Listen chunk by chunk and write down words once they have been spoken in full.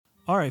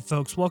All right,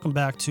 folks, welcome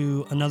back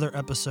to another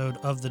episode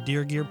of the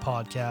Deer Gear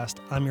Podcast.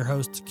 I'm your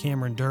host,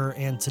 Cameron Durr,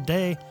 and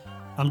today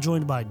I'm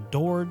joined by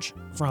Dorge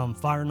from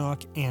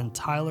FireNock and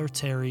Tyler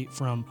Terry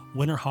from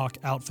Winterhawk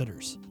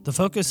Outfitters. The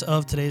focus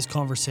of today's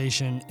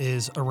conversation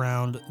is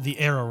around the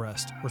arrow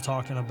rest. We're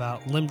talking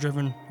about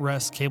limb-driven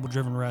rest,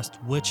 cable-driven rest,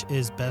 which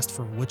is best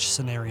for which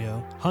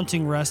scenario,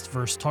 hunting rest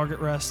versus target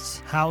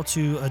rests, how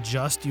to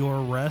adjust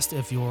your rest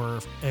if your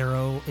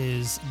arrow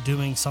is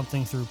doing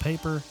something through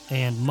paper,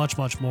 and much,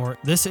 much more.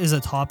 This is a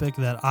topic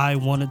that I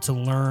wanted to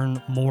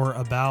learn more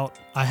about.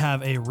 I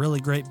have a really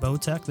great bow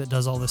tech that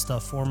does all this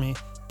stuff for me.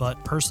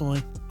 But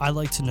personally, I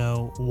like to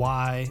know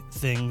why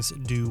things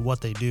do what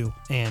they do.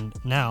 And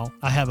now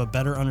I have a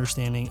better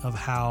understanding of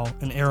how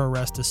an arrow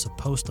rest is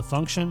supposed to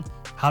function,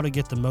 how to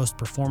get the most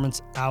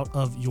performance out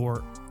of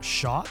your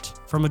shot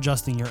from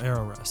adjusting your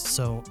arrow rest.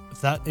 So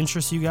if that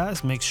interests you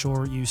guys, make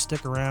sure you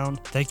stick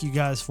around. Thank you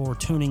guys for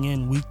tuning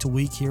in week to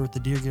week here with the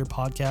Deer Gear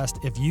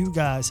Podcast. If you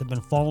guys have been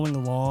following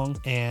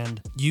along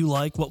and you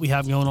like what we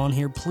have going on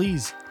here,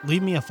 please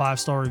leave me a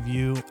 5-star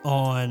review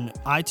on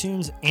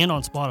iTunes and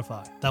on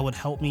Spotify. That would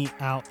help me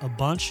out a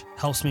bunch,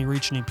 helps me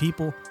reach new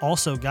people.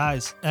 Also,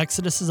 guys,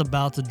 Exodus is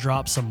about to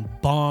drop some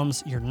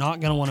bombs. You're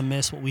not going to want to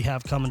miss what we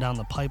have coming down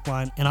the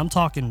pipeline, and I'm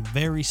talking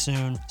very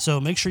soon.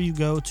 So make sure you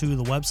go to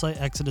the website,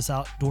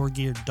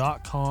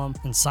 ExodusOutdoorGear.com,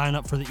 and sign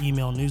up for the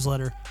email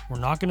newsletter. We're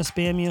not going to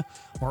spam you.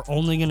 We're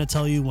only going to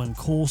tell you when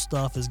cool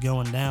stuff is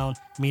going down,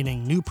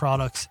 meaning new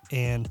products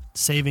and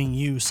saving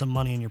you some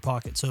money in your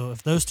pocket. So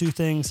if those two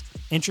things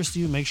interest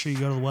you, make sure you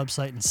go to the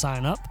website and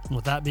sign up. And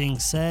with that being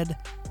said,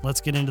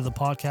 let's get into the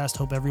podcast.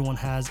 Hope everyone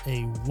has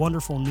a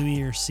wonderful New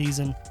Year's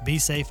season. Be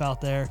safe out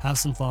there, have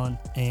some fun,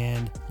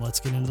 and let's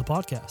get into the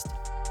podcast.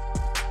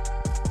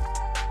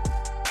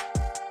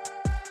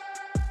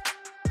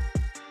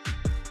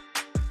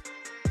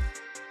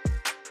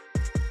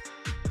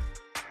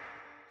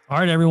 All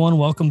right, everyone,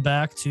 welcome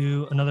back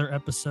to another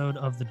episode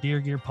of the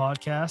Deer Gear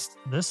Podcast.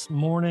 This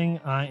morning,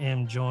 I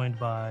am joined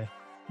by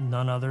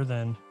none other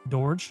than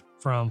Dorge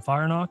from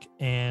FireNock,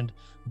 and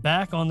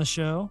back on the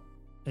show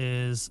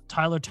is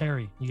Tyler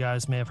Terry. You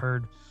guys may have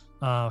heard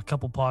a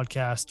couple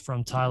podcasts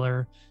from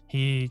Tyler.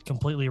 He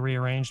completely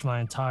rearranged my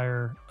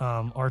entire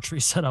archery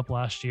setup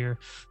last year.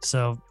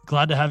 So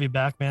glad to have you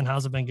back, man.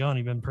 How's it been going?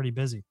 You've been pretty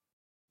busy.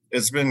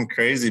 It's been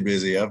crazy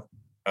busy. I've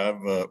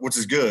which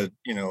is good,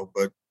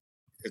 but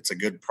it's a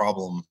good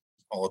problem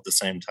all at the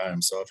same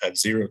time. So I've had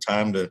zero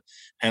time to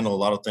handle a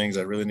lot of things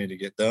I really need to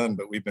get done,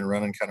 but we've been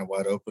running kind of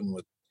wide open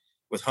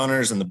with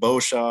hunters and the bow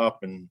shop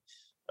and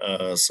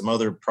some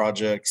other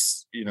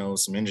projects,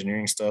 some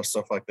engineering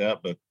stuff like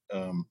that. But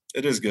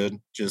it is good.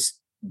 Just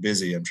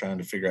busy. I'm trying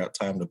to figure out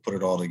time to put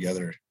it all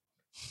together.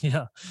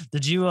 Yeah.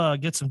 Did you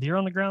get some deer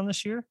on the ground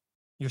this year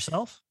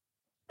yourself?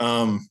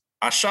 I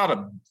shot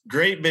a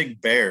great big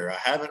bear. I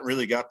haven't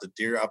really got the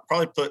deer. I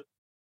probably put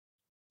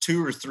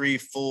 2 or 3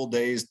 full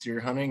days deer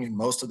hunting, and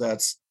most of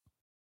that's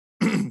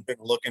been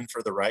looking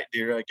for the right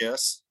deer, I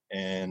guess.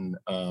 And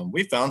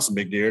we found some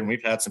big deer, and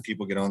we've had some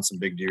people get on some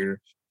big deer,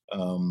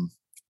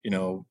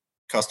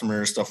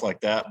 customers, stuff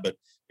like that. But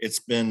it's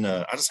been,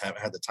 I just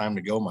haven't had the time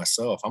to go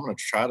myself. I'm going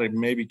to try to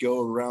maybe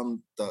go around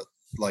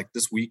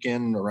this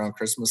weekend around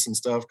Christmas and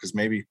stuff, because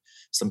maybe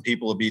some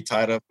people will be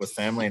tied up with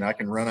family and I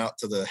can run out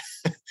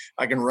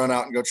I can run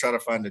out and go try to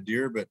find a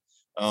deer. But,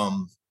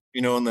 and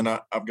then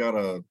I've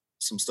got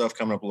some stuff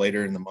coming up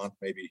later in the month,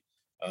 maybe.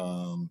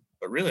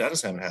 But really, I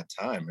just haven't had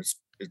time.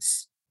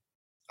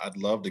 I'd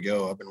love to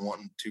go. I've been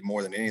wanting to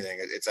more than anything.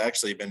 It's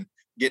actually been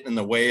getting in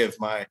the way of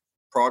my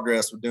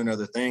progress with doing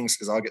other things,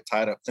 because I'll get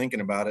tied up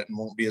thinking about it and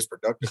won't be as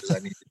productive as I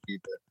need to be.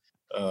 But,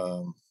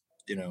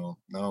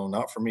 no,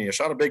 not for me. I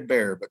shot a big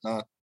bear, but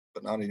not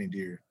any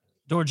deer.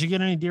 Dorge, did you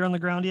get any deer on the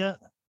ground yet?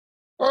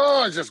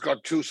 Oh, I just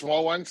got 2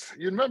 small ones.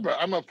 You remember,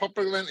 I'm a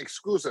public land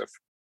exclusive.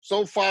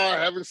 So far,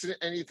 I haven't seen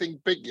anything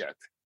big yet.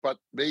 But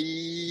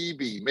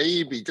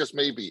maybe, just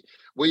maybe.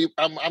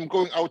 I'm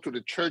going out to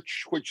the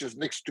church, which is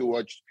next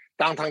to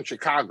downtown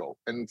Chicago,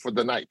 and for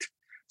the night.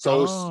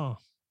 So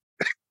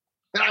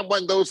I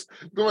want those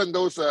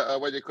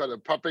what you call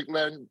it, public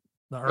land.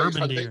 The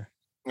urban deer.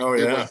 Oh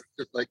yeah.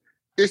 It's like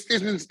this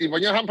isn't,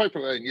 when you're on public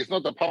land, it's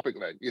not the public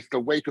land. It's the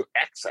way to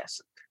access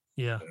it.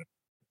 Yeah.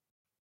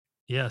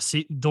 Yeah.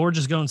 See, Dorge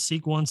is going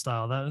Seek One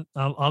style. That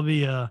I'll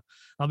be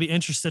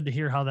interested to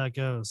hear how that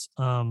goes.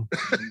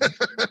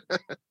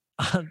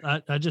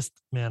 I just,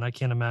 man, I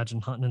can't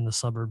imagine hunting in the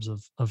suburbs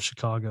of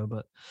Chicago,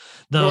 but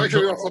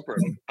actually not suburb.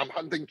 I'm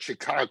hunting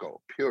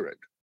Chicago, period.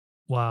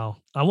 Wow.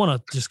 I want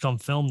to just come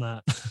film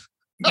that.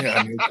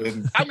 Yeah, I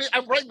mean,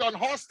 I'm right on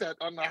Hallstead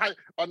on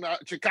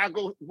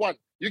Chicago 1.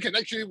 You can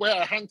actually, where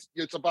I hunt,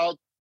 it's about,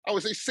 I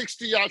would say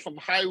 60 yards from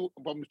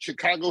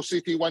Chicago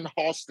City 1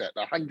 Hallstead,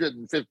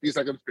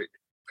 152nd Street.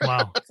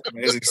 Wow. That's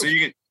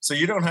amazing. So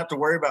you don't have to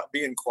worry about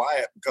being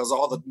quiet, because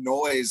all the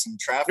noise and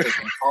traffic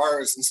and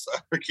cars and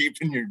stuff are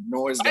keeping your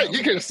noise down.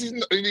 You can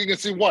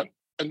see one.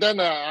 And then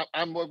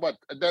I'm what?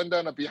 And then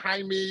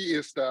behind me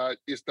is the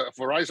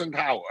Verizon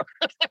tower.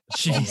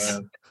 Jeez. Oh,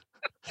 man.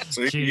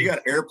 So you got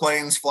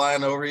airplanes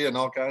flying over you and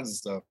all kinds of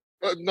stuff.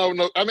 No.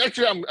 I'm a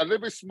little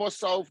bit more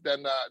south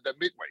than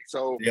Midway.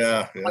 So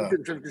Yeah.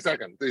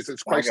 152nd. This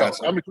is I quite south.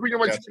 got you. Pretty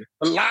much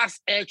the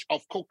last edge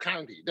of Cook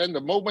County. Then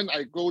the moment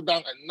I go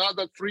down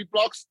another 3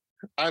 blocks,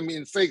 I'm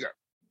in Sager.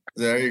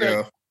 There you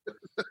go.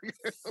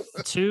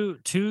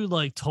 Two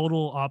like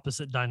total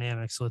opposite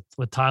dynamics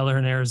with Tyler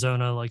in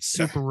Arizona, like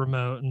super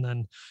remote, and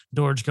then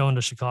Dorge going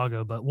to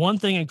Chicago. But one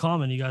thing in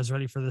common, you guys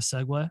ready for this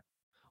segue?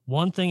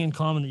 One thing in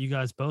common that you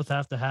guys both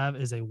have to have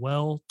is a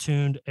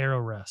well-tuned arrow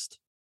rest.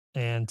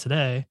 And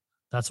today,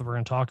 that's what we're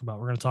going to talk about.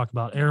 We're going to talk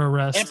about arrow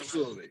rest.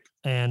 Absolutely.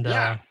 And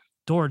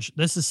Dorge,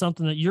 this is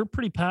something that you're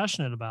pretty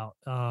passionate about.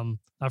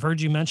 I've heard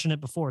you mention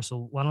it before.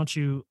 So why don't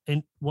you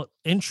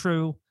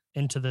intro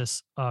into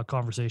this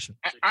conversation?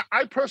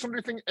 I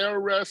personally think arrow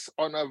rest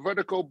on a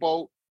vertical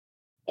bow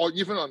or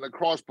even on a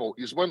crossbow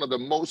is one of the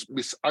most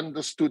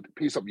misunderstood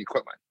piece of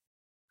equipment.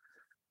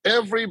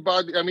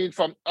 Everybody,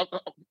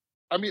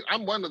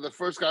 I'm one of the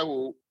first guy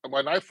who,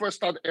 when I first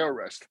started arrow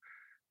rest,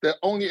 the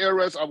only arrow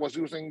rest I was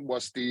using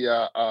was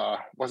a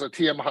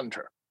TM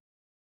Hunter.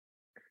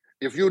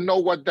 If you know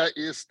what that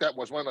is, that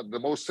was one of the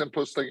most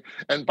simplest thing.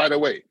 And by the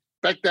way,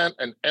 back then,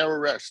 an arrow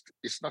rest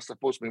is not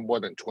supposed to be more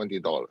than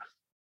 $20.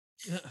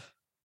 Yeah.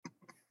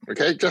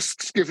 Okay, just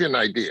to give you an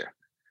idea.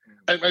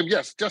 And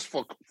yes, just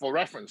for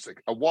referencing,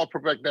 a Warper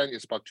back then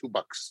is about $2.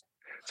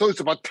 So it's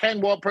about 10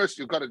 Warpers,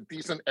 you got a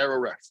decent arrow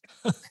rest.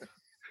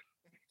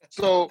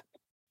 So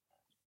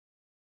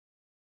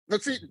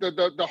let's see,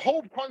 the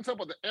whole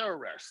concept of the arrow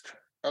rest,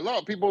 a lot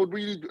of people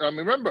really,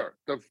 remember,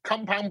 the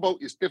compound bow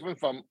is different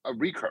from a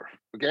recurve,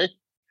 okay?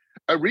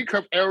 A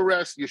recurve arrow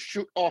rest, you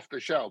shoot off the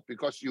shell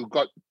because you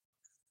got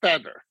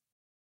feather.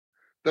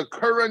 The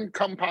current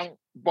compound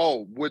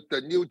bow with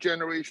the new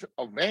generation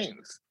of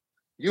vanes,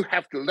 you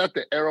have to let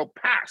the arrow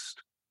pass,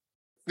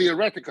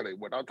 theoretically,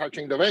 without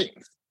touching the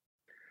vanes.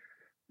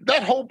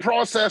 That whole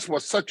process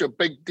was such a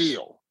big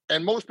deal,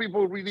 and most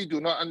people really do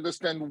not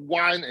understand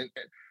why and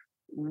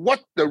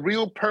what the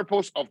real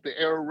purpose of the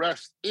arrow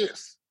rest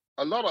is.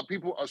 A lot of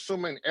people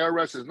assume an arrow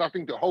rest is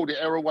nothing to hold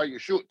the arrow while you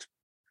shoot.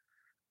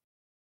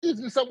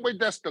 In some way,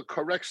 that's the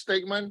correct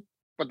statement,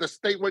 but the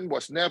statement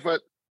was never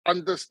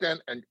understood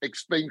and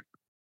explained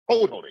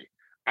totally.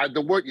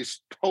 The word is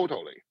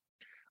totally.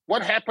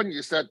 What happened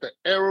is that the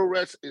arrow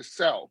rest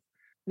itself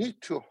need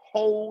to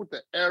hold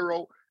the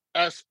arrow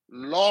as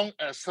long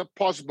as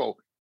possible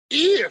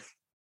if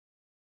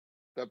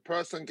the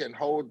person can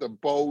hold the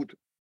bow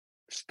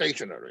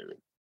stationarily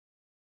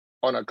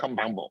on a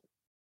compound bow,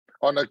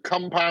 on a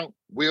compound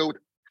wheeled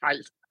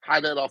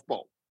high-let off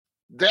bow.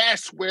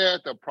 That's where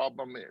the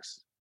problem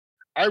is.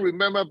 I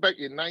remember back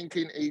in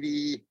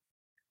 1980,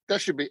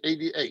 that should be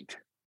 88,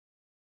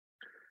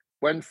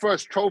 when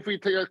first Trophy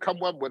Tiger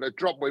come up with a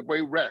drop weight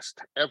rest,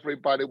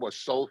 everybody was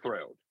so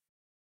thrilled.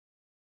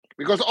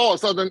 Because all of a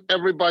sudden,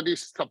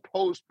 everybody's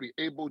supposed to be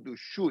able to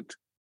shoot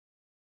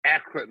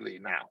accurately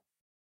now.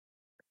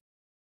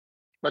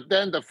 But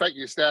then the fact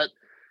is that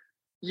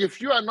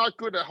if you are not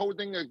good at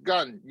holding a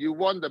gun, you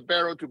want the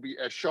barrel to be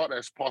as short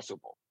as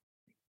possible.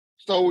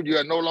 So you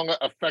are no longer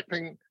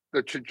affecting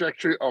the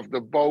trajectory of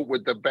the bow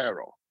with the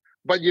barrel.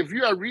 But if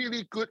you are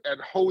really good at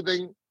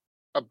holding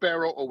a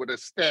barrel over the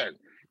stand,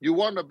 you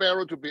want the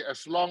barrel to be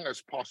as long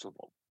as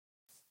possible.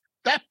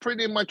 That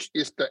pretty much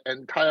is the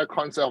entire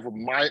concept of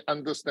my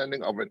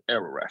understanding of an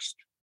arrow rest.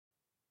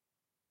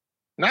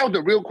 Now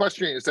the real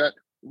question is that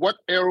what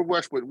arrow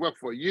rest would work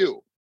for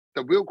you?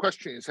 The real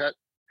question is that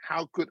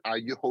how good are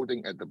you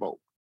holding at the bow?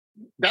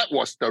 That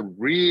was the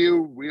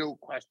real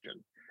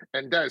question.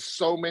 And there's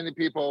so many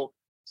people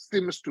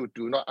seems to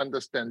do not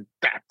understand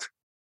that.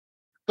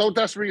 So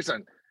that's the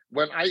reason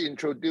when I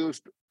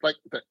introduced like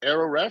the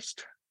arrow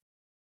rest,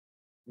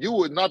 you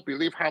would not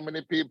believe how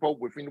many people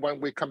within 1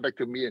 week come back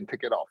to me and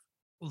take it off.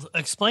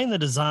 Explain the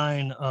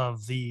design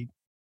of the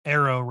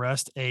arrow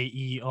rest,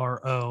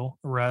 AERO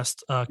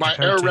rest. My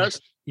arrow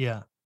rest?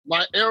 Yeah.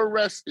 My arrow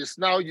rest is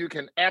now you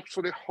can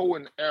absolutely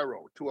hold an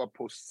arrow to a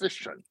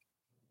position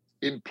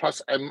in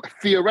plus and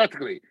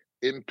theoretically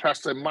in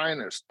plus and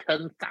minus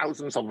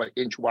 10,000ths of an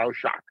inch while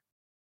shot.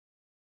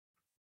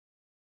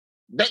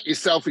 That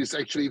itself is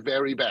actually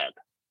very bad.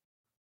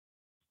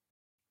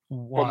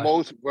 Why? For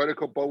most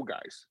vertical bow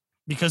guys.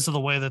 Because of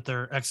the way that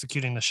they're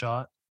executing the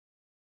shot?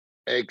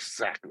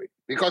 Exactly.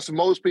 Because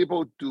most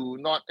people do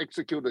not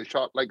execute the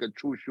shot like a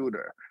true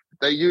shooter.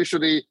 They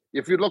usually,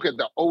 if you look at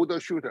the older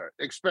shooter,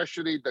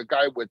 especially the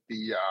guy with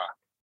the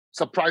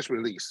surprise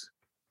release,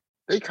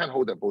 they can't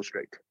hold the bow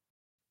straight.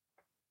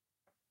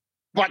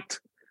 But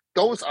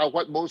those are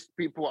what most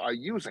people are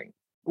using,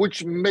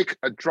 which make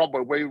a drop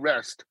away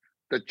rest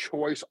the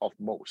choice of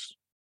most.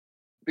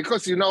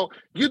 Because, you know,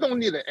 you don't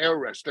need an arrow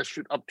rest that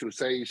shoot up to,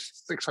 say,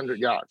 600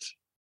 yards.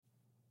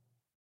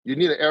 You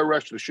need an arrow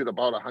rest to shoot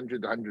about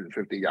 100 to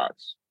 150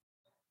 yards.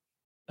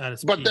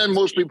 But then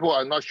most people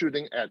are not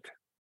shooting at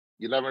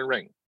 11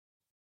 ring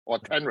or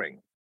 10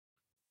 ring.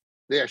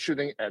 They are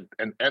shooting at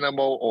an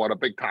animal or a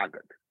big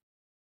target.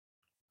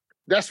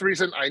 That's the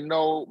reason I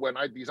know when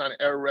I design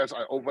arrow rest,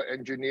 I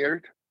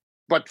over-engineered.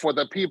 But for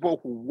the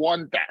people who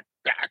want that,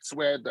 that's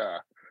where the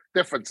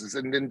differences.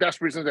 And then that's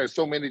the reason there's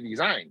so many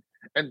design.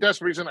 And that's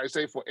the reason I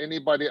say for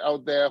anybody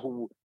out there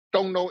who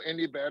don't know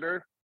any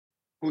better,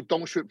 who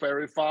don't shoot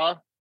very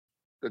far,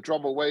 the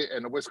drop away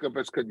and the whisker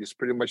biscuit is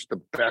pretty much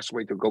the best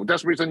way to go.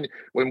 That's the reason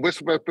when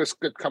whisker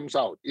biscuit comes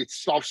out, it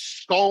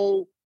solves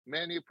so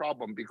many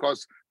problems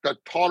because the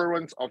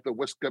tolerance of the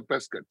whisker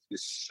biscuit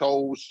is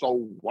so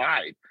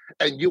wide,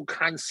 and you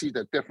can't see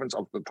the difference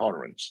of the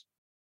tolerance.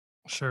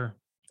 Sure.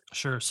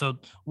 So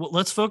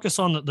let's focus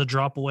on the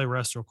drop away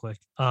rest real quick.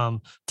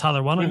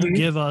 Tyler, why don't you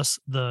give us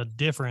the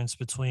difference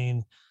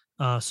between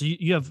so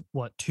you have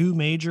what, two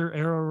major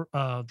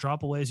arrow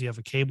drop aways? You have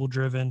a cable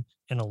driven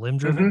and a limb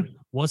driven.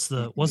 What's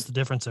the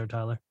difference there,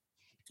 Tyler?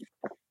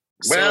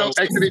 Well,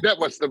 actually,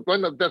 that's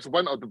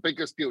one of the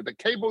biggest deal. The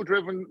cable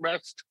driven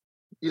rest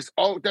is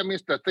that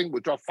means the thing will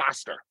drop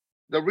faster.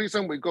 The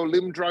reason we go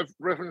limb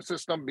driven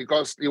system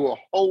because it will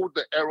hold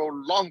the arrow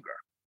longer.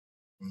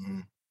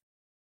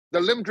 The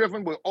limb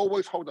driven will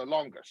always hold the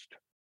longest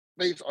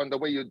based on the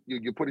way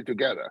you put it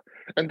together.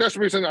 And that's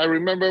the reason I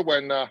remember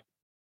when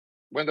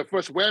the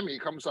first whammy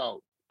comes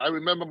out, I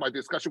remember my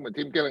discussion with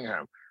Tim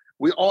Gillingham.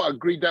 We all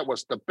agreed that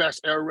was the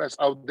best arrow rest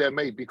out there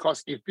made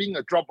because it being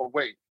a drop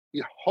away,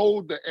 it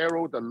hold the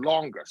arrow the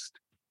longest.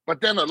 But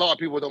then a lot of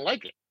people don't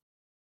like it.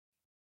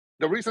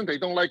 The reason they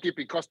don't like it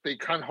because they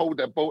can't hold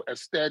their bow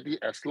as steady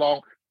as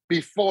long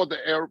before the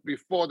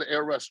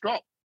arrow rest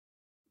drop.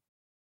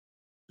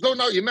 So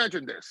now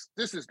imagine this.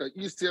 This is the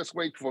easiest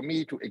way for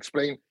me to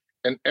explain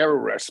an arrow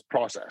rest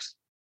process.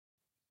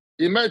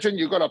 Imagine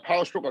you got a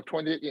power stroke of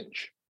 28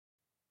 inch.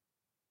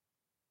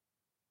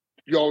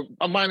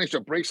 Minus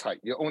your brace height,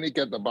 you only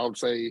get about,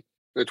 say,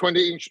 the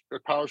 20-inch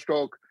power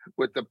stroke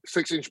with the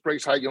 6-inch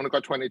brace height, you only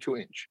got 22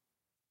 inch.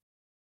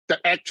 That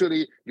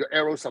actually your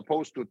arrow is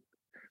supposed to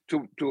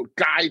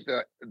guide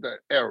the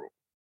arrow.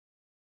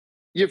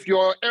 If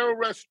your arrow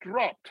rest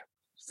dropped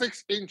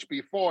 6 inch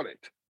before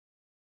it,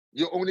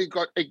 you only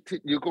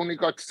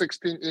got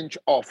 16 inch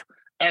of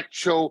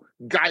actual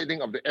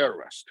guiding of the arrow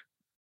rest.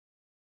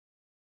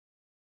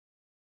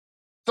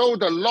 So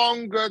the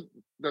longer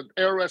the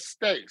arrow rest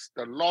stays,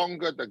 the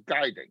longer the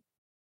guiding.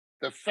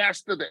 The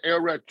faster the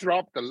arrow rest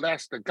drop, the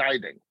less the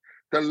guiding.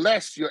 The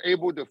less you're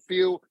able to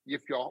feel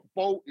if your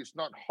bow is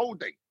not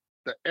holding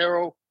the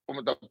arrow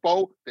from the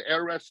bow, the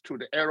arrow rest to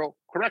the arrow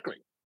correctly.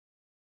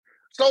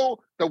 So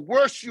the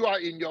worse you are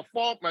in your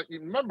form,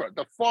 remember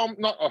the form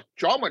not of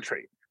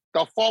geometry,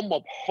 the form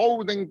of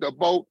holding the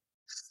bow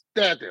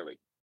steadily.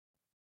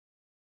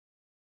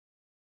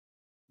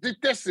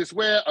 This is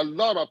where a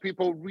lot of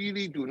people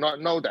really do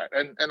not know that.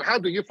 And how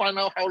do you find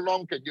out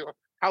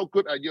how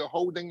good are you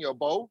holding your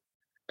bow?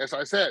 As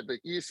I said, the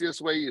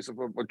easiest way is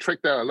a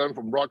trick that I learned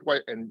from Rod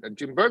White and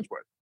Jim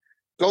Burnsworth.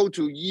 Go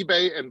to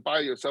eBay and buy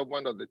yourself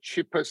one of the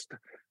cheapest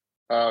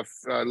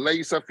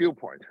laser field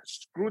point.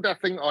 Screw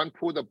that thing on,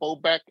 pull the bow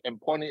back and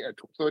point it at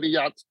 30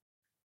 yards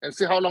and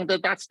see how long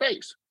that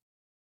stays.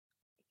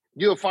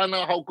 You'll find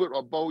out how good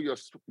a bow your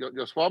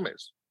swarm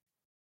is.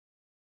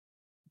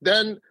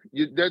 Then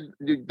you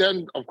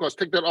of course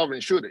take that off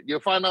and shoot it. You'll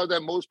find out that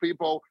most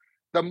people,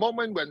 the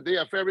moment when they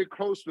are very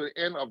close to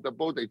the end of the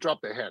bow, they drop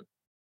their hand.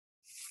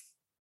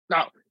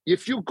 Now,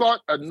 if you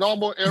got a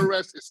normal arrow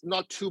rest, it's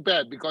not too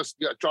bad because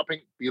you're dropping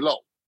below.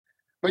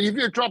 But if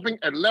you're dropping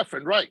at left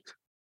and right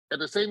at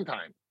the same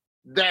time,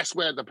 that's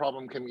where the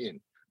problem came in.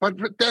 But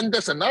then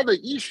there's another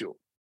issue.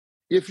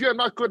 If you're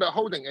not good at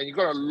holding and you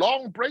got a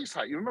long brace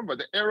height, you remember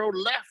the arrow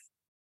left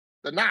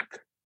the nock.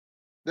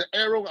 The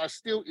arrow are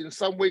still in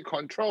some way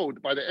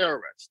controlled by the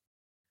arrow rest.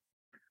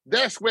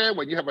 That's where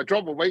when you have a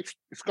drop of weight,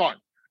 it's gone.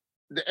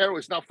 The arrow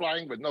is not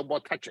flying with no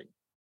more touching.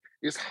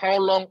 It's how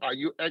long are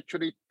you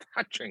actually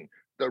touching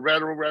the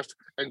arrow rest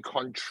and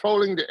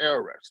controlling the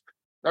arrow rest.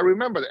 Now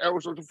remember, the arrow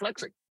is also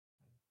flexing.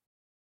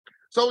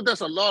 So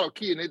there's a lot of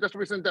key in it. That's the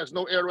reason there's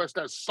no arrow rest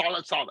that's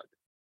solid.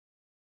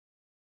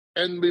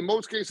 And in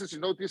most cases, you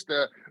notice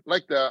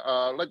like the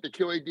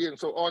QAD and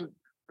so on,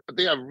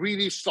 they are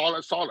really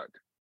solid.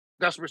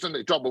 That's the reason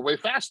they drop away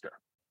faster.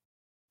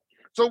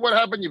 So what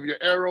happened if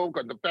your arrow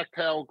got the back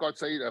tail, got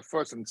say the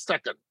first and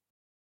second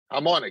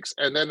harmonics,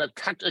 and then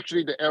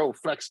actually the arrow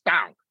flex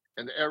down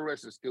and the arrow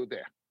rest is still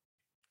there.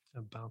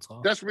 And bounce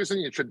off. That's the reason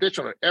in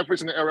traditional, every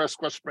single arrow rest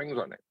got springs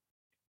on it.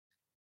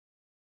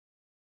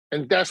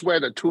 And that's where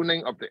the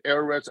tuning of the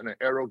arrow rest and the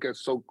arrow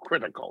gets so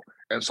critical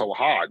and so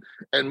hard.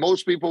 And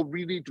most people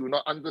really do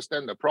not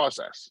understand the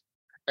process.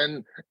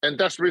 And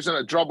that's the reason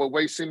a drop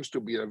away seems to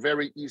be a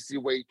very easy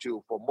way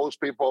for most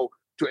people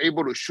to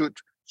able to shoot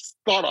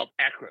sort of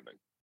accurately.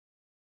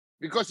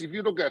 Because if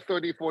you look at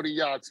 30, 40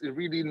 yards, it's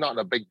really not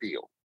a big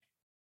deal.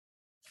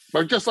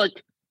 But just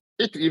like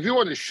if you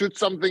want to shoot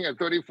something at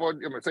 30, 40,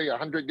 say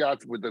 100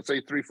 yards with the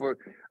say 340,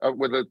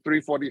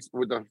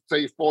 with a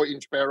say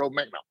 4-inch barrel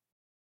Magnum,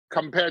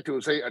 compared to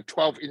say a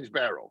 12-inch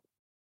barrel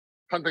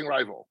hunting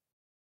rifle.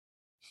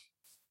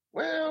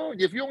 Well,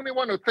 if you only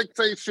want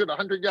to shoot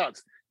 100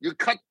 yards, you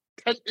cut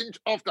 10 inch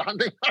off the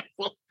hunting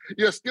rifle,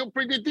 you're still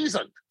pretty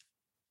decent.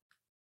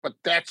 But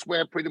that's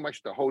where pretty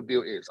much the whole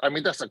deal is. I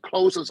mean, that's the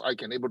closest I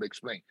can able to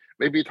explain.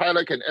 Maybe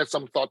Tyler can add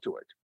some thought to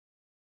it.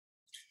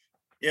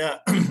 Yeah.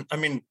 I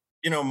mean,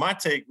 my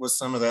take with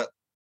some of that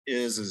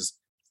is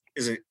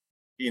it,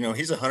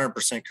 he's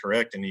 100%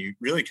 correct. And you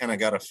really kind of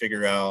got to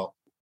figure out,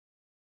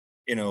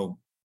 you know,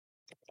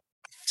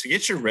 to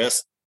get your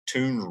rest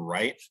tuned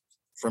right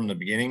from the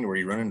beginning where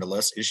you run into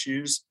less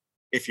issues.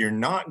 If you're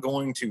not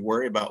going to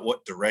worry about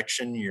what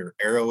direction your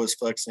arrow is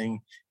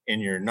flexing,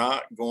 and you're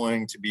not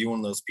going to be one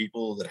of those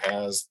people that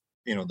has,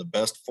 the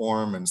best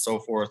form and so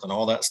forth and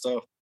all that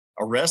stuff,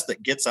 a rest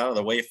that gets out of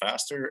the way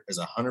faster is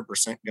 100%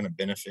 going to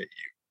benefit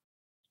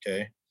you.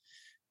 Okay.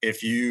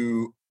 If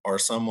you are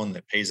someone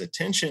that pays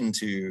attention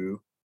to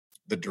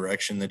the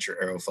direction that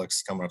your arrow flex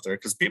is coming up there,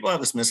 because people have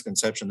this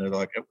misconception. They're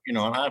like, and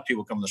I have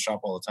people come to the shop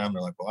all the time.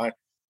 They're like, well,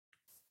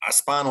 I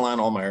spine align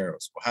all my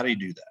arrows. Well, how do you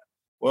do that?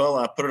 Well,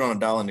 I put it on a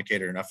dial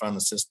indicator and I found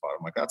the stiff spot.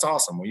 I'm like, that's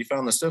awesome. Well, you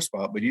found the stiff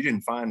spot, but you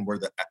didn't find where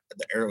the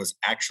arrow is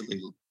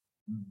actually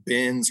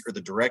bends or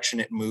the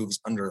direction it moves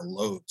under a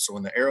load. So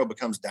when the arrow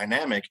becomes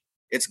dynamic,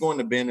 it's going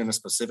to bend in a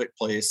specific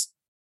place,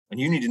 and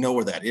you need to know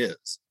where that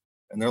is.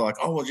 And they're like,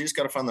 oh, well, you just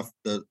got to find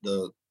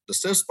the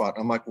stiff spot.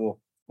 And I'm like,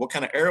 well, what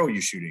kind of arrow are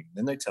you shooting?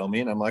 Then they tell me,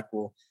 and I'm like,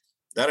 well,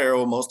 that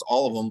arrow, most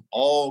all of them,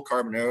 all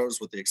carbon arrows,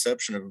 with the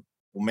exception of,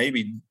 well,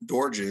 maybe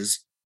Dorges,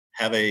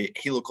 have a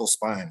helical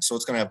spine. So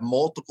it's going to have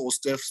multiple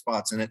stiff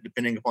spots in it,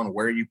 depending upon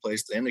where you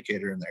place the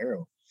indicator in the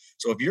arrow.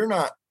 So if you're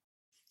not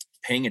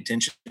paying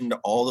attention to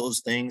all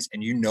those things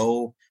and you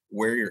know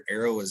where your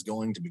arrow is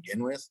going to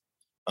begin with,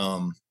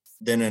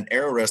 then an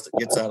arrow rest that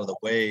gets out of the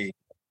way,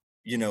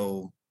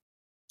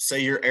 say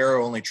your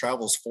arrow only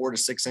travels 4 to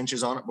 6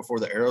 inches on it before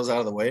the arrow's out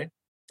of the way,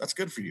 that's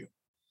good for you.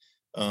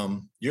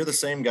 You're the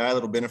same guy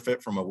that'll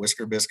benefit from a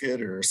whisker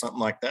biscuit or something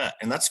like that.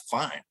 And that's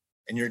fine.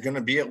 And you're going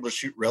to be able to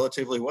shoot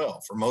relatively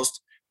well for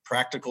most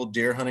practical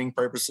deer hunting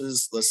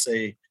purposes. Let's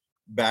say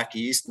back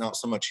east, not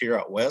so much here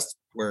out west,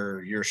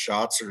 where your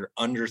shots are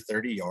under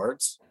 30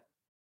 yards,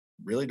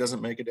 really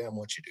doesn't make a damn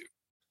what you do.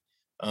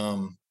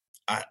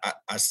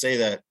 I say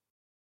that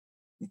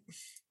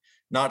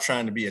not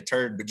trying to be a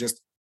turd, but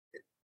just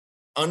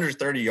under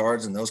 30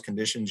 yards in those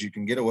conditions, you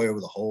can get away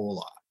with a whole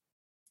lot.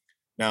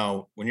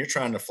 Now, when you're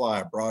trying to fly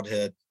a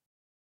broadhead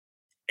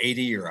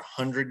 80 or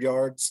 100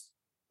 yards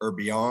or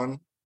beyond,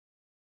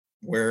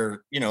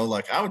 where,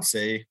 like I would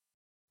say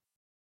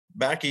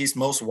back east,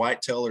 most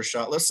whitetail are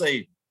shot, let's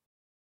say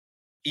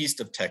east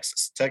of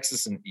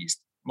Texas and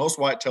east, most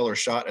whitetail are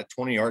shot at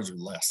 20 yards or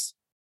less.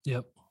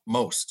 Yep.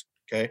 Most.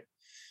 Okay.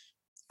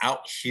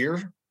 Out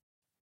here,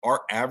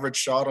 our average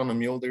shot on a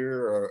mule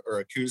deer or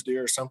a Coues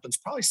deer or something is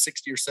probably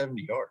 60 or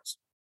 70 yards.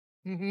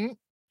 Mm-hmm.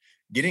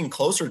 Getting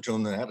closer to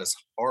them than that is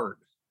hard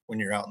when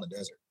you're out in the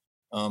desert.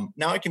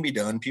 Now it can be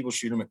done. People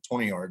shoot them at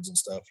 20 yards and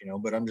stuff,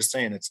 but I'm just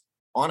saying it's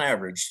on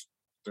average,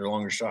 they're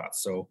longer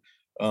shots. So,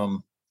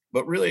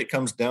 but really it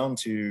comes down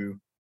to,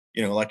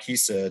 like he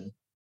said,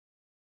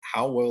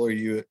 how well are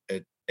you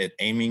at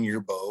aiming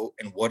your bow,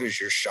 and what does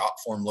your shot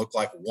form look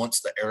like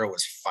once the arrow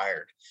is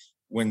fired?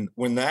 When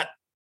that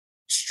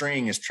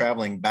string is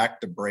traveling back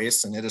to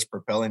brace and it is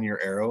propelling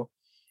your arrow,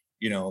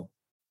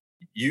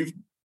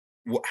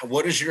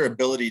 what is your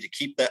ability to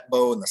keep that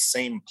bow in the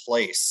same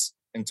place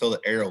until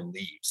the arrow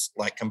leaves,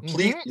 like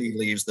completely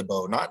leaves the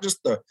bow, not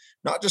just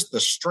the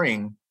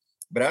string,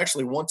 but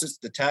actually once it's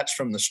detached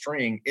from the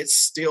string, it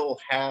still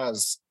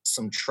has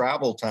some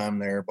travel time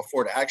there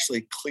before it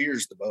actually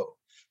clears the bow.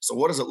 So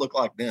what does it look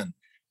like then?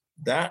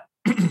 That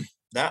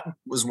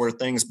was where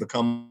things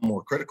become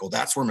more critical.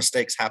 That's where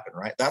mistakes happen,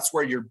 right? That's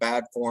where your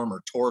bad form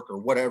or torque or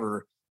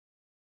whatever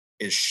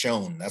is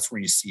shown. That's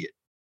where you see it.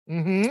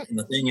 Mm-hmm. And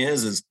the thing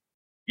is,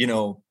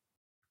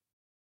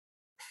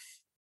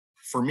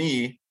 for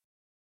me,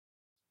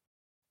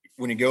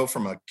 when you go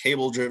from a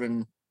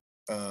cable-driven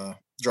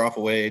drop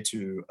away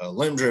to a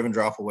limb-driven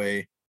drop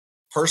away,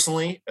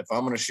 personally, if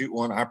I'm going to shoot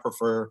one, I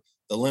prefer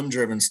the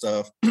limb-driven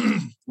stuff,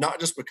 not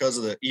just because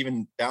of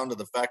even down to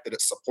the fact that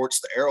it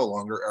supports the arrow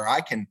longer, or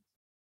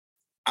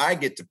I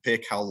get to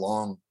pick how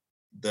long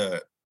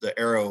the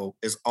arrow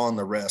is on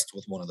the rest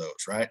with one of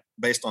those, right?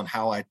 Based on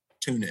how I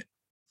tune it.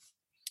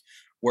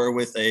 Where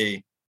with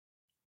a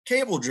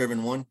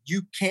cable-driven one,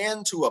 you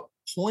can, to a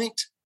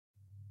point,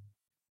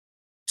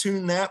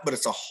 tune that, but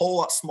it's a whole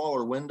lot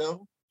smaller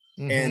window.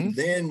 Mm-hmm. And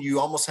then you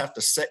almost have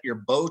to set your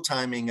bow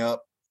timing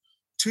up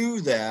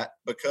to that,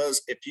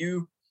 because if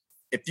you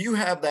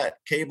have that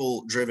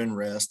cable-driven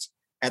rest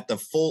at the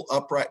full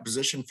upright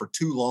position for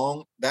too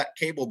long, that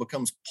cable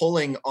becomes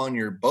pulling on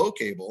your bow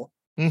cable.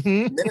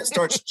 Mm-hmm. And then it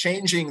starts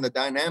changing the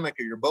dynamic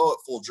of your bow at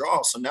full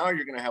draw. So now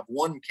you're going to have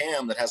one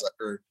cam that has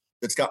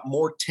that's got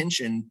more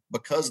tension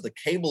because the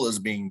cable is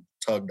being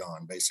tugged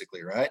on,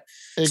 basically, right?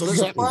 Exactly.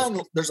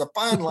 So there's a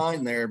fine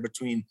line there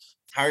between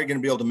how you're going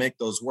to be able to make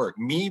those work.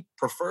 Me,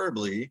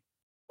 preferably,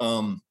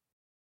 in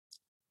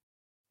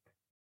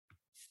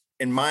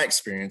my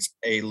experience,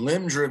 a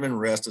limb-driven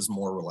rest is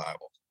more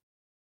reliable,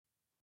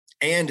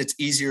 and it's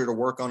easier to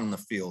work on in the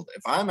field.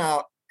 If I'm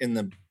out in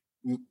the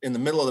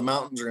middle of the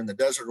mountains or in the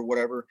desert or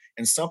whatever,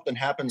 and something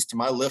happens to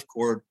my lift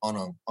cord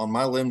on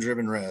my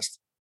limb-driven rest,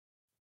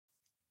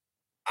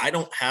 I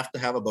don't have to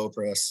have a bow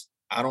press.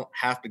 I don't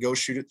have to go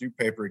shoot it through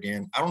paper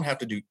again. I don't have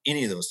to do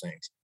any of those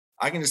things.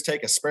 I can just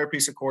take a spare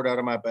piece of cord out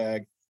of my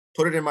bag,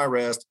 put it in my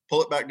rest,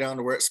 pull it back down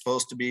to where it's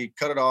supposed to be,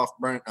 cut it off,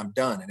 burn it, I'm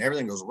done. And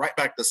everything goes right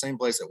back to the same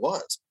place it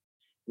was.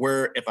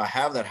 Where if I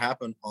have that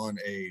happen on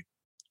a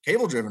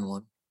cable driven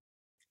one,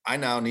 I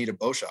now need a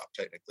bow shop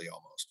technically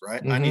almost,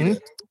 right? Mm-hmm.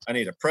 I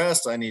need a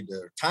press, I need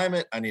to time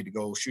it, I need to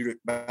go shoot it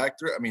back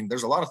through. I mean,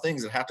 there's a lot of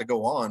things that have to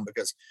go on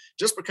because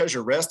just because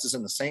your rest is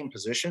in the same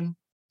position,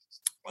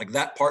 like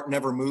that part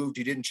never moved,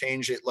 you didn't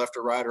change it left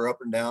or right or up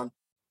and down.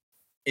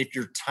 If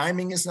your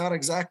timing is not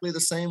exactly the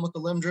same with the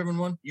limb driven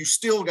one, you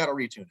still got to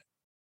retune it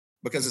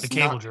because it's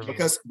not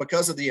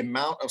because of the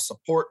amount of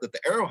support that the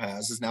arrow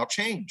has is now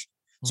changed.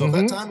 So if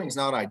that timing is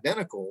not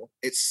identical,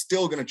 it's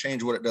still going to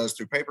change what it does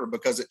through paper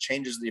because it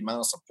changes the amount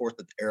of support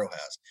that the arrow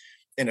has.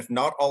 And if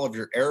not all of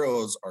your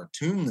arrows are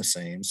tuned the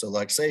same, so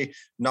like say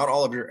not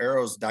all of your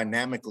arrows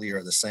dynamically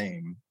are the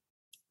same,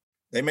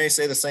 they may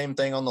say the same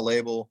thing on the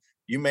label.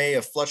 You may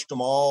have fletched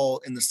them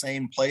all in the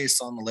same place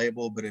on the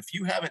label, but if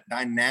you haven't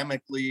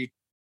dynamically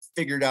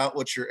figured out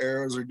what your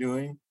arrows are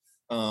doing,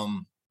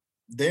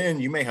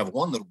 then you may have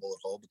one little bullet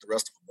hole, but the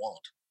rest of them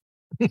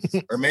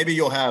won't. Or maybe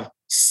you'll have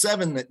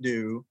 7 that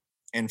do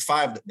and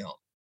 5 that don't.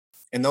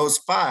 And those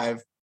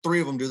 5, 3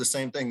 of them do the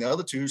same thing. The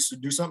other 2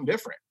 do something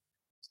different.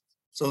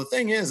 So the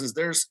thing is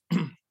there's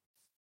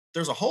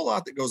a whole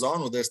lot that goes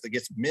on with this that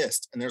gets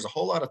missed. And there's a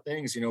whole lot of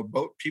things,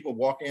 boat people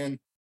walk in,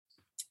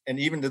 and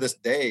even to this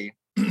day,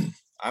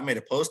 I made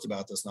a post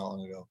about this not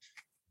long ago.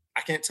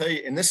 I can't tell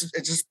you, and it's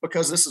just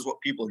because this is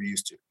what people are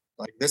used to.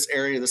 Like this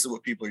area, this is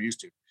what people are used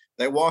to.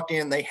 They walk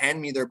in, they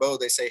hand me their bow,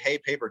 they say, hey,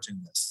 paper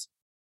tune this.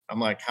 I'm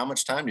like, how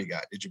much time do you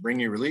got? Did you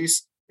bring your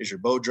release? Is your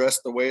bow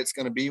dressed the way it's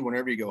going to be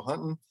whenever you go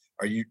hunting?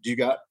 Do you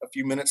got a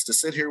few minutes to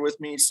sit here with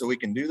me so we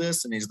can do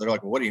this? And they're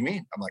like, well, what do you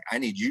mean? I'm like, I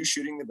need you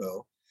shooting the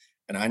bow,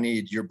 and I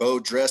need your bow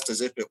dressed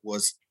as if it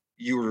was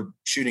you were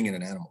shooting at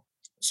an animal.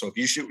 So if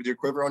you shoot with your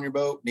quiver on your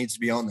bow, it needs to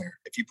be on there.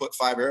 If you put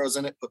 5 arrows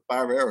in it, put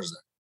 5 arrows in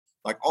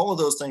it. Like all of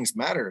those things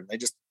matter.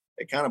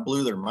 It kind of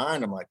blew their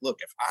mind. I'm like, look,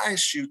 if I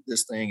shoot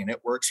this thing and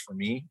it works for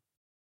me,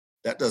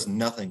 that does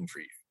nothing for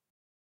you.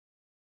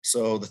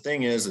 So the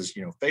thing is,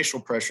 facial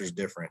pressure is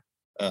different.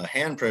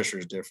 Hand pressure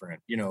is different.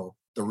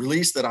 The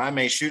release that I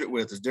may shoot it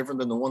with is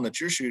different than the one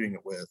that you're shooting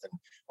it with. And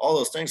all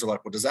those things are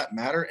like, well, does that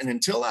matter? And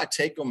until I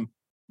take them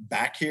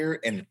back here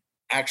and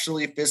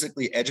actually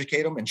physically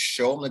educate them and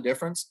show them the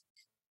difference,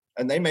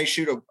 and they may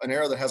shoot an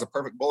arrow that has a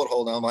perfect bullet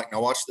hole. And I'm like,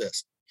 now watch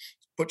this.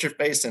 Put your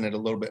face in it a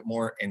little bit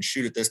more and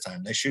shoot it this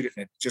time. They shoot it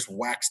and it just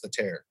whacks the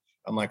tear.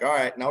 I'm like, all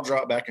right, and I'll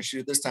draw it back and shoot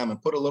it this time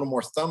and put a little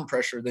more thumb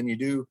pressure than you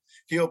do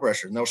heel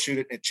pressure. And they'll shoot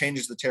it and it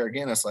changes the tear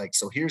again. It's like,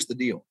 so here's the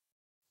deal.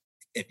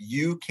 If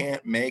you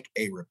can't make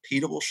a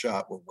repeatable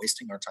shot, we're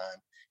wasting our time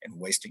and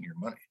wasting your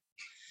money.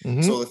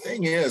 Mm-hmm. So the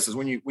thing is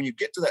when you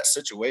get to that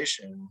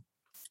situation,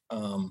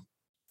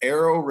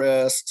 arrow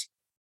rest,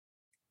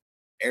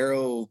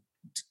 arrow,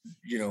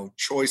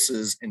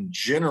 choices in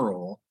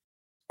general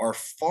are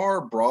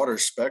far broader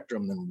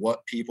spectrum than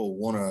what people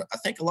want to, I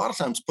think a lot of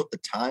times put the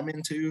time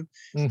into.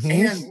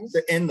 Mm-hmm.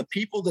 And the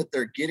people that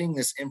they're getting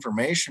this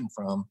information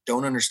from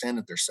don't understand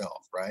it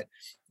themselves, right?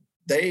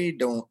 They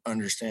don't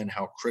understand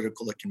how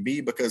critical it can be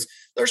because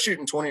they're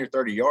shooting 20 or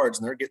 30 yards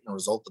and they're getting the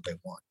result that they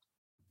want.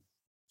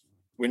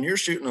 When you're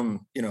shooting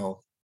them,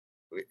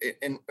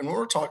 and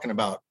we're talking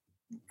about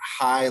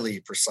highly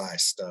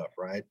precise stuff,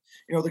 right?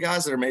 The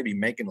guys that are maybe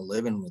making a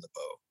living with a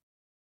bow,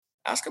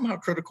 ask them how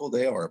critical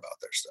they are about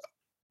their stuff.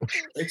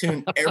 They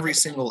tune every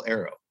single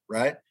arrow,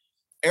 right?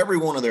 Every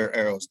one of their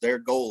arrows, their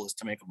goal is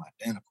to make them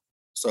identical.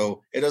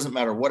 So it doesn't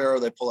matter what arrow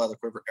they pull out of the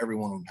quiver, every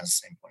one of them has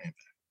the same point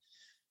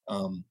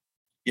impact.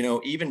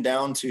 Even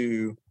down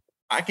to,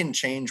 I can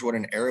change what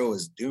an arrow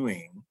is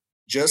doing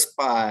just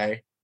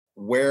by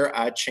where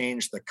I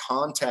change the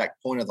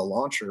contact point of the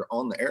launcher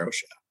on the arrow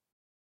shaft.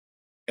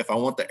 If I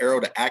want the arrow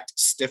to act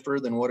stiffer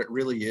than what it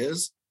really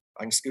is,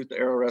 I can scoot the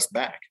arrow rest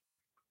back.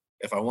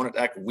 If I want it to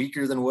act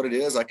weaker than what it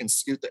is, I can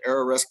scoot the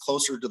arrow rest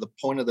closer to the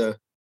point of the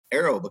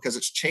arrow because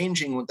it's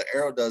changing what the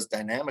arrow does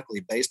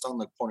dynamically based on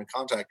the point of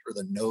contact or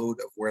the node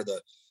of where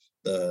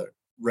the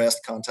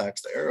rest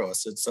contacts the arrow.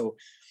 So,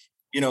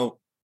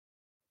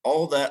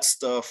 all that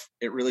stuff,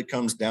 it really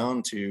comes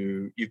down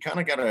to, you kind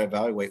of got to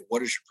evaluate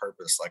what is your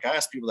purpose. Like I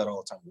ask people that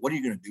all the time, what are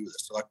you going to do with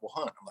this? They're like, well,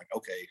 hunt. I'm like,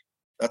 okay,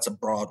 that's a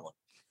broad one.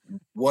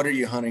 What are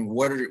you hunting?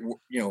 What are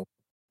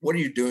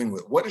you doing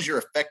with, what is your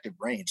effective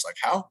range? Like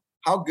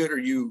how good are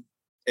you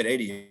at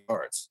 80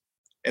 yards?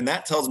 And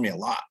that tells me a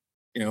lot,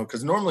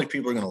 because normally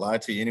people are going to lie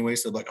to you anyway.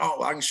 So they're like,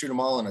 oh, I can shoot them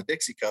all in a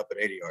Dixie cup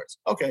at 80 yards.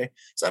 Okay.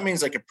 So that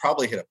means they could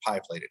probably hit a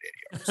pie plate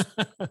at 80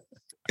 yards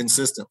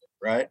consistently,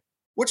 right?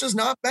 Which is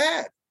not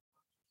bad.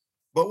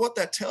 But what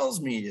that tells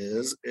me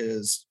is,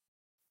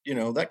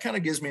 that kind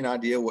of gives me an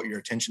idea what your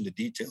attention to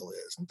detail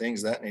is and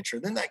things of that nature.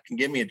 Then that can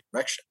give me a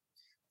direction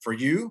for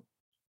you,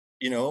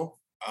 100%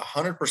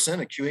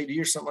 a QAD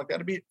or something like that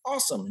would be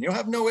awesome. And you'll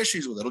have no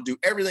issues with it. It'll do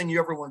everything you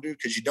ever want to do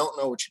because you don't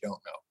know what you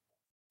don't know.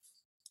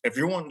 If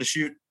you're wanting to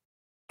shoot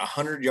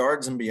 100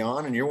 yards and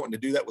beyond and you're wanting to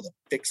do that with a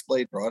fixed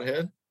blade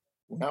broadhead,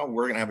 now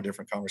we're going to have a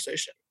different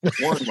conversation.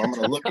 One, I'm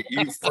going to look at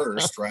you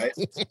first, right?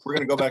 We're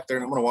going to go back there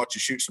and I'm going to watch you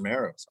shoot some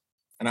arrows.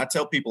 And I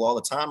tell people all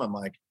the time, I'm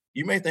like,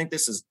 you may think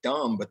this is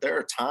dumb, but there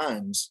are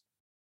times,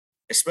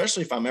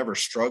 especially if I'm ever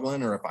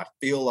struggling or if I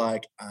feel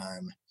like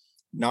I'm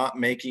not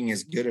making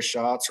as good of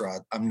shots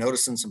or I'm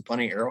noticing some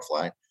funny arrow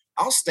flight,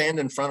 I'll stand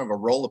in front of a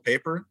roll of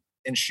paper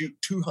and shoot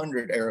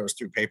 200 arrows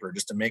through paper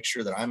just to make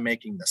sure that I'm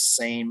making the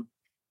same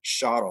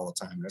shot all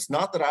the time. And it's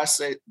not that I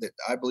say that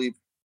I believe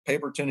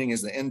paper tuning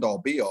is the end all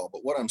be all,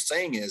 but what I'm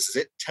saying is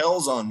it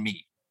tells on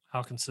me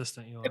how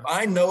consistent you are. If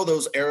I know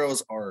those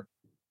arrows are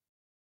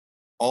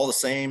all the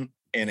same,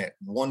 and at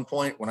one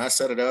point when I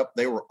set it up,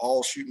 they were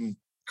all shooting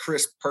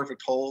crisp,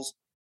 perfect holes.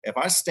 If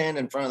I stand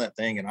in front of that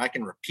thing and I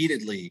can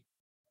repeatedly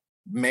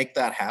make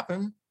that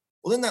happen,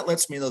 well, then that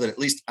lets me know that at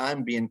least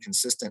I'm being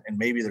consistent and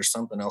maybe there's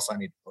something else I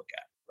need to look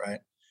at, right?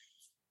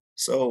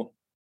 So,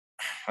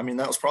 I mean,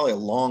 that was probably a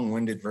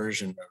long-winded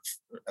version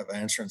of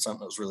answering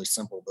something that was really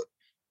simple, but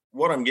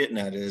what I'm getting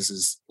at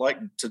is like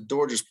to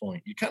George's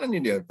point, you kind of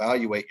need to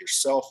evaluate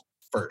yourself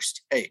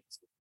first. Hey,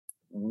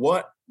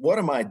 what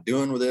am I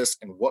doing with this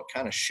and what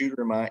kind of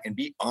shooter am I? And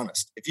be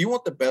honest. If you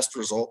want the best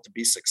result to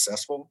be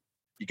successful,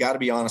 you got to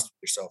be honest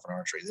with yourself in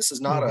archery. This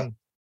is not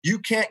you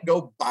can't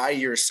go buy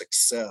your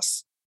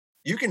success.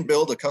 You can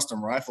build a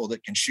custom rifle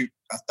that can shoot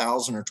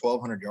 1,000 or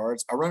 1,200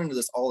 yards. I run into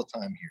this all the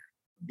time here.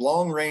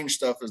 Long range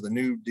stuff is the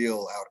new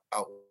deal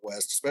out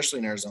west, especially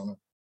in Arizona.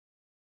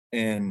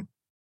 And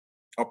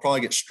I'll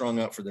probably get strung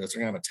up for this.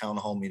 They're gonna have a town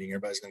hall meeting.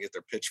 Everybody's gonna get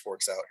their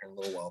pitchforks out here in a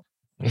little while.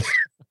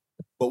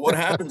 But what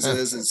happens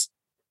is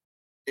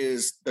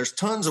there's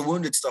tons of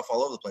wounded stuff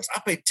all over the place.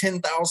 I paid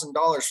 $10,000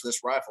 for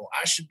this rifle.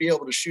 I should be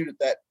able to shoot at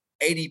that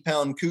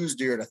 80-pound Coues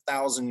deer at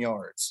 1,000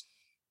 yards.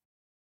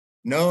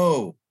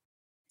 No,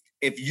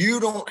 if you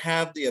don't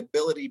have the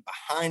ability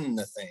behind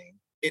the thing,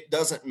 it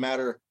doesn't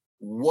matter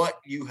what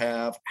you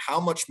have,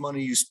 how much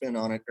money you spend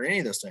on it, or any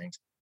of those things.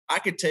 I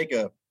could take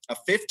a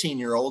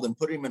 15-year-old and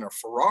put him in a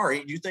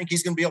Ferrari. Do you think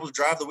he's going to be able to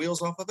drive the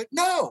wheels off of it?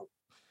 No.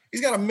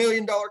 He's got $1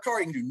 million car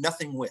he can do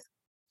nothing with.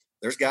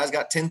 There's guys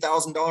got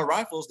 $10,000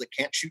 rifles that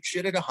can't shoot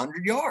shit at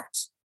 100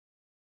 yards.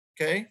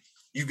 Okay?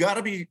 You got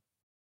to be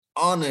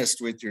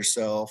honest with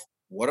yourself.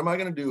 What am I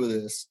going to do with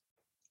this?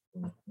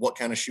 What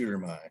kind of shooter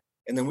am I?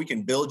 And then we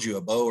can build you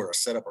a bow or a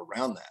setup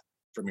around that,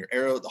 from your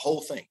arrow, the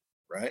whole thing,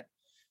 right?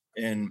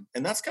 And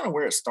that's kind of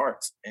where it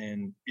starts.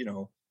 And, you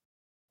know,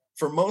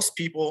 for most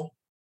people,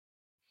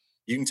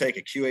 you can take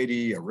a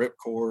Q80, a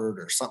ripcord,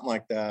 or something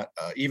like that.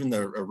 Even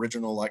the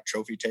original, like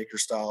trophy taker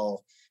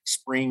style,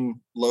 spring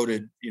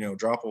loaded,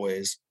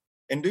 drop-aways,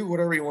 and do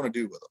whatever you want to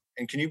do with them.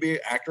 And can you be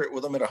accurate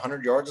with them at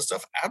 100 yards and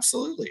stuff?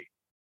 Absolutely.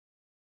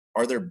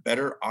 Are there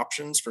better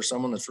options for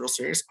someone that's real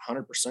serious?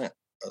 100%.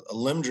 A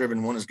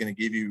limb-driven one is going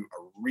to give you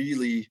a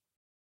really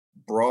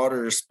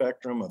broader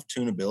spectrum of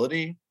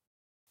tunability,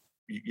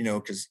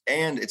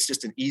 and it's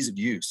just an ease of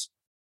use.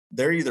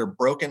 They're either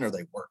broken or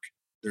they work.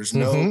 There's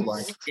no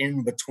like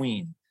in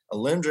between. A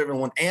limb-driven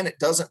one, and it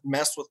doesn't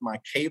mess with my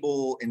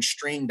cable and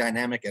string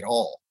dynamic at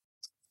all.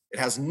 It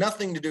has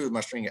nothing to do with my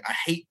string. I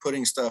hate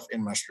putting stuff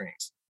in my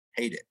strings.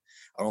 Hate it.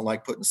 I don't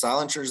like putting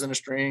silencers in a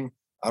string.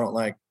 I don't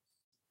like,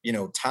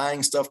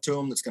 tying stuff to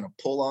them that's going to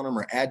pull on them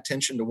or add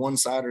tension to one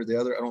side or the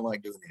other. I don't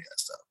like doing any of that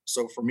stuff.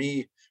 So for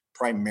me,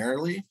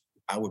 primarily,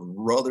 I would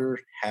rather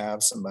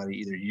have somebody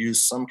either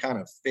use some kind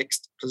of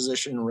fixed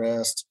position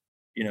rest,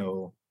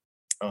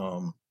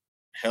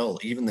 hell,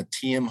 even the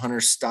TM Hunter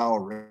style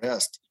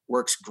rest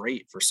works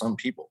great for some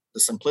people.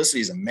 The simplicity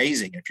is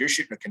amazing. If you're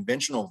shooting a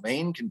conventional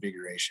vane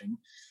configuration,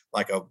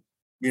 like a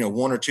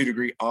 1 or 2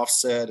 degree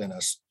offset and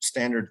a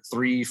standard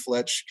 3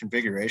 fletch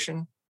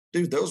configuration,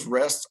 dude, those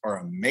rests are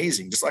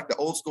amazing. Just like the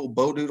old school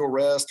bow doodle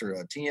rest or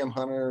a TM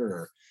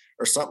Hunter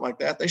or something like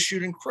that, they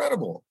shoot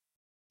incredible.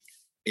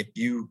 If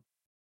you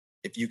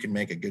can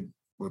make a good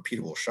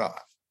repeatable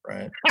shot,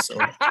 right? So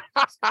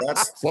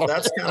that's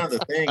kind of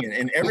the thing.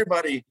 And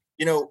everybody,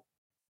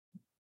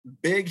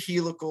 big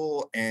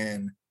helical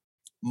and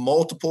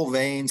multiple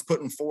vanes,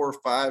 putting 4,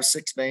 5,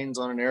 6 vanes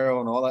on an arrow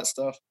and all that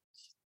stuff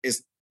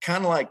is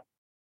kind of like,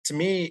 to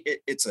me,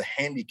 it's a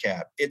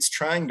handicap. It's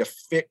trying to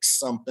fix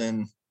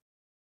something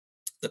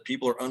that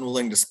people are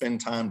unwilling to spend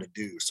time to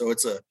do. So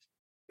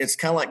it's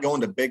kind of like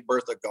going to Big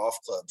Bertha golf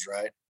clubs,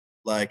 right?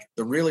 Like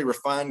the really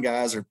refined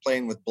guys are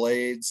playing with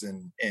blades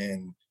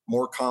and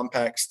more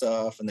compact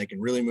stuff, and they can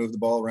really move the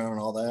ball around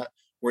and all that.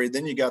 Where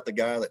then you got the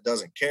guy that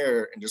doesn't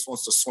care and just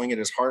wants to swing it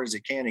as hard as he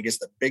can. He gets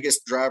the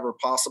biggest driver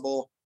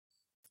possible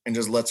and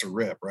just lets it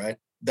rip, right?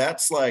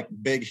 That's like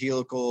big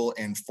helical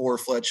and 4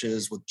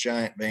 fletches with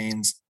giant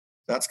vanes.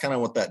 That's kind of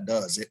what that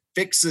does. It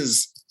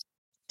fixes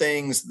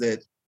things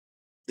that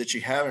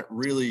you haven't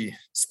really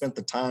spent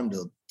the time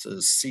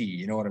to see.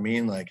 You know what I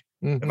mean? Like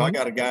if I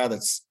got a guy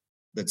that's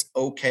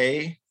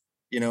okay,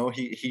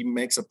 he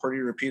makes a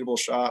pretty repeatable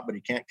shot, but he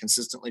can't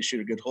consistently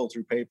shoot a good hole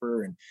through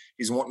paper, and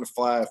he's wanting to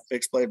fly a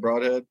fixed blade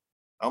broadhead,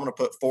 I'm going to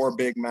put 4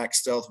 big Max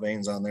Stealth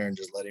vanes on there and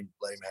just let him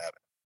have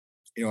it.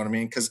 You know what I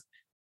mean? Because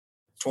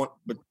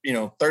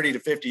 30 to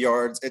 50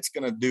 yards, it's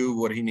going to do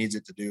what he needs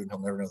it to do, and he'll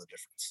never know the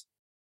difference.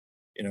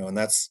 and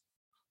that's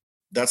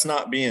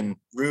not being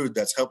rude.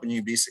 That's helping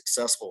you be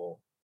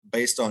successful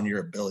based on your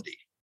ability,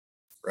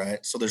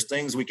 right? So there's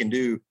things we can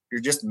do.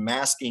 You're just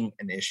masking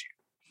an issue,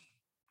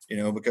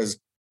 because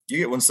you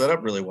get one set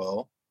up really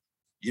well.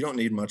 You don't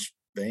need much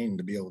vane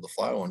to be able to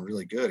fly one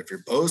really good. If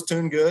your bow's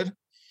tuned good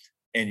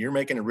and you're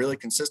making a really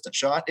consistent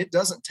shot, it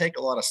doesn't take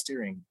a lot of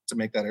steering to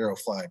make that arrow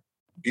fly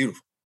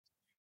beautiful,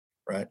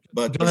 right?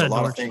 But there's a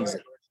lot of things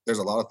that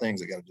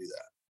got to do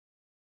that.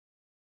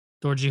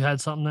 George, you had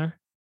something there?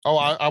 Oh,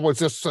 I was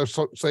just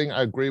saying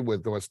I agree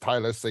with what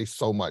Tyler says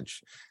so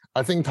much.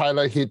 I think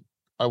Tyler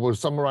I will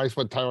summarize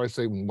what Tyler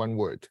said in one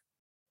word: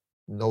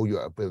 know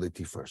your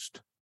ability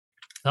first.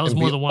 That was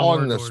and more be than one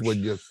honest word.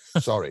 with your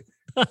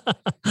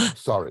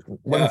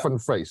one fun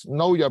phrase: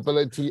 know your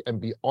ability and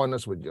be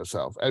honest with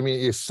yourself. I mean,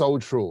 it's so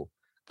true.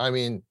 I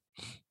mean,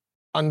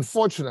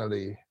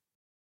 unfortunately,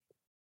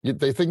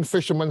 they think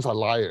fishermen are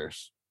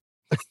liars.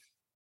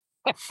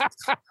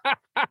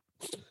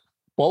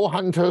 Bow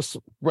hunters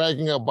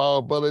bragging about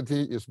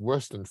ability is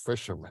worse than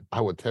fishermen.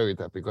 I will tell you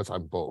that because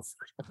I'm both.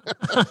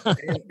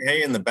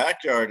 Hey, in the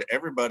backyard,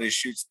 everybody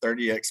shoots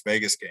 30x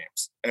Vegas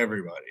games.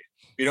 Everybody.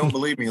 If you don't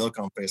believe me, look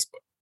on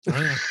Facebook.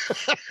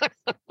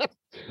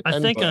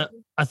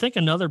 I think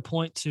another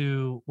point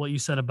to what you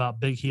said about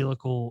big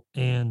helical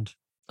and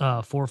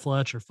 4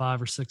 fletch or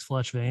 5 or 6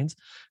 fletch vanes,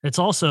 it's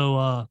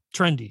also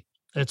trendy.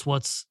 It's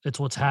what's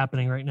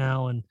happening right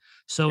now, and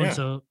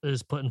so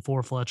is putting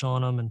 4 fletch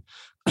on them. And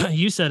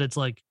you said it's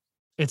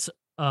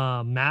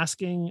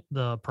masking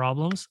the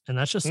problems, and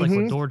that's just like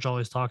what George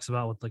always talks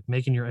about with like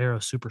making your arrow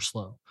super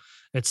slow.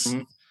 It's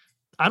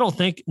I don't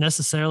think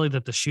necessarily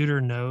that the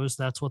shooter knows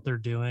that's what they're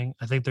doing.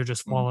 I think they're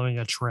just following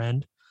a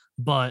trend,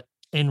 but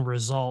in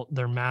result,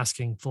 they're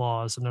masking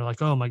flaws, and they're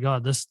like, "Oh my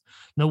God,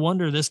 no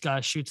wonder this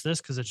guy shoots this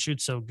because it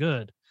shoots so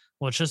good."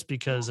 Well, it's just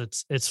because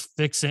it's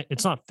fixing.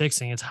 It's not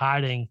fixing. It's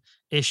hiding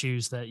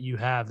issues that you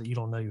have that you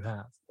don't know you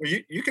have. Well,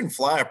 you can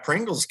fly a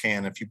Pringles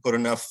can if you put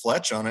enough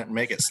fletch on it and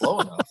make it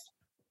slow enough.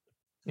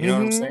 You know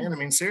what I'm saying? I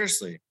mean,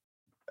 seriously.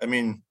 I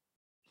mean,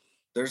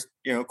 there's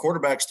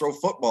quarterbacks throw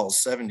footballs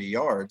 70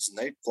 yards and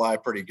they fly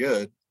pretty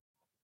good.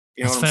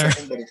 You know what I'm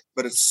saying?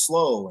 But it's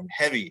slow and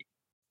heavy.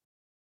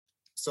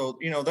 So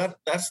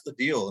that's the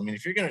deal. I mean,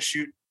 if you're going to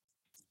shoot,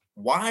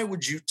 why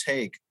would you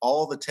take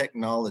all the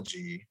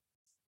technology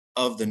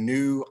of the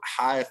new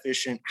high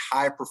efficient,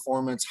 high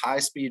performance, high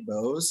speed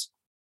bows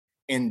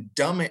and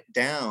dumb it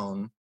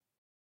down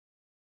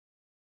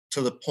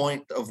to the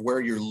point of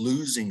where you're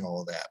losing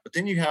all that? But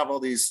then you have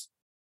all these,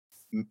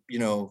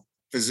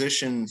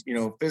 physicians,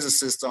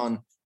 physicists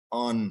on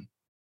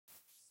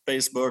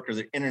Facebook or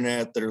the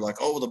internet that are like,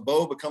 oh, the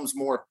bow becomes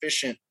more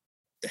efficient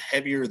the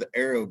heavier the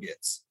arrow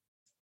gets.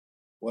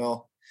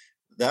 Well,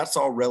 that's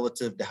all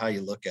relative to how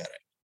you look at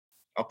it.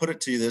 I'll put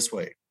it to you this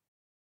way.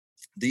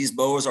 These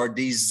bows are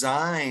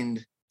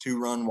designed to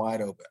run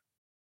wide open.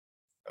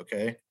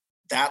 Okay.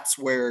 That's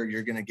where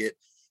you're going to get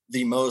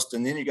the most.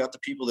 And then you got the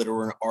people that are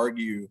going to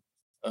argue,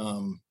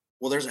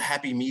 well, there's a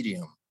happy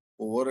medium.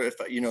 Well, what if,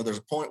 there's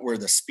a point where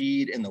the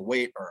speed and the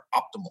weight are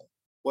optimal?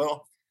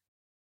 Well,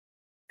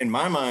 in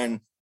my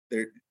mind,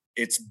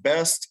 it's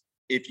best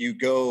if you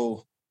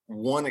go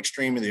one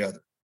extreme or the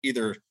other,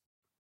 either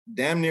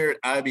damn near at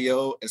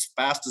IBO as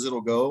fast as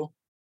it'll go,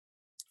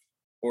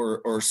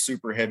 or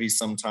super heavy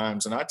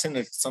sometimes. And I tend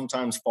to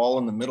sometimes fall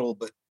in the middle,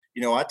 but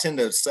I tend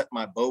to set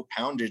my bow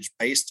poundage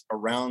based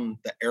around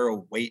the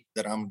arrow weight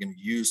that I'm going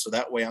to use. So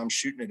that way I'm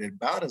shooting it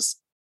about as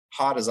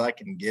hot as I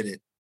can get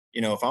it.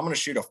 If I'm going to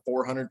shoot a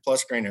 400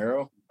 plus grain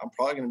arrow, I'm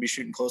probably going to be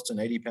shooting close to an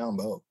 80-pound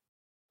bow.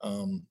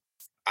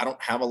 I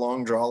don't have a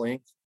long draw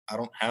length. I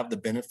don't have the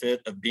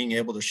benefit of being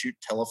able to shoot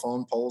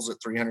telephone poles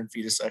at 300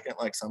 feet a second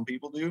like some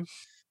people do.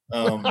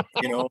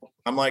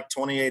 I'm like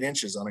 28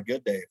 inches on a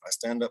good day. If I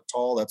stand up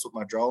tall, that's what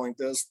my draw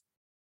length is.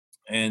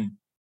 And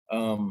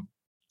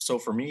so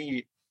for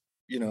me,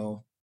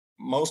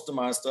 most of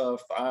my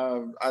stuff,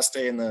 I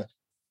stay in the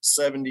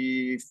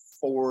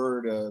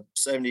 74 to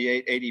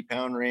 78, 80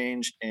 pound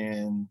range.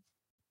 And,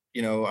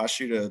 I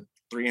shoot a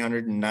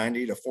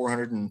 390 to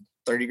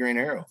 430 grain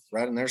arrow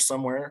right in there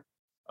somewhere.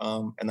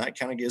 And that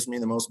kind of gives me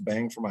the most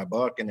bang for my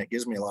buck. And it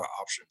gives me a lot of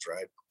options,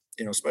 right?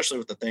 Especially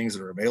with the things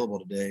that are available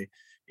today.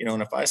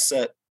 And if I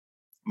set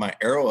my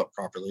arrow up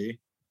properly,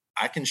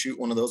 I can shoot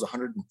one of those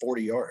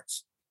 140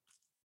 yards,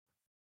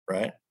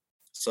 right?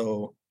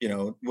 So,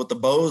 with the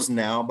bows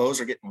now, bows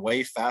are getting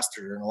way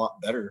faster and a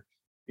lot better,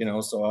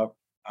 so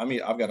I've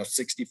got a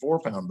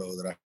 64-pound bow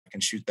that I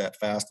can shoot that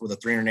fast with a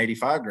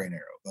 385 grain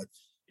arrow. But,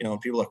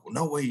 people are like, well,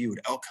 no way you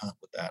would elk hunt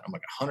with that. I'm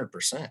like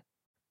 100%.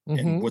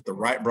 And with the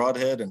right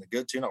broadhead and a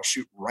good tune, I'll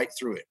shoot right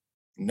through it,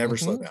 never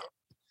slow down.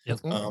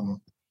 Yep.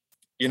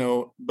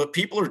 But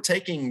people are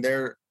taking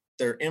their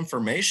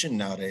information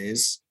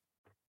nowadays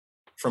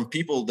from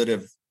people that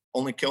have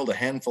only killed a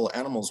handful of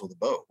animals with a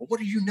bow. Well, what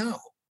do you know?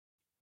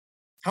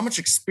 How much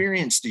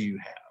experience do you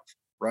have,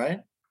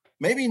 right?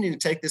 Maybe you need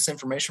to take this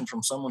information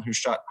from someone who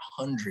shot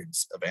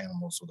hundreds of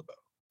animals with a bow.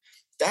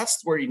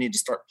 That's where you need to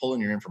start pulling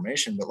your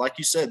information. But like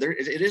you said,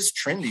 it is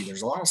trendy.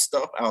 There's a lot of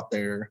stuff out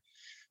there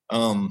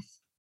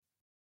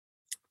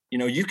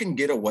you can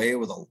get away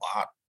with a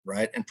lot,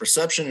 right? And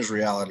perception is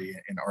reality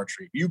in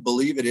archery. If you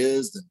believe it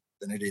is,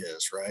 then it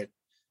is, right?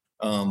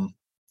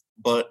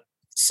 But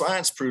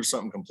science proves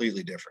something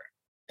completely different.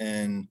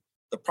 And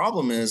the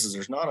problem is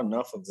there's not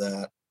enough of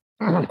that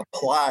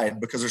applied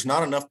because there's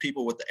not enough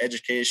people with the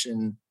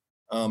education,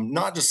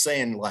 not just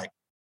saying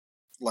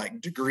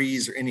like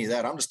degrees or any of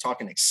that. I'm just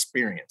talking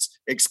experience.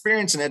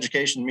 Experience and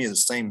education to me is the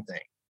same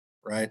thing,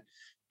 right?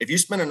 If you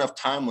spend enough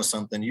time with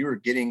something, you are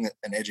getting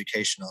an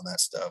education on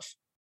that stuff.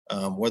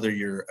 Whether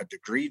you're a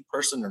degreed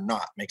person or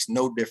not, makes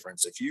no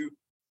difference.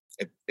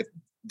 If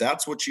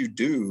that's what you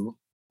do,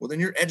 well, then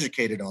you're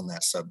educated on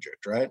that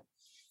subject, right?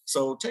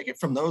 So take it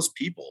from those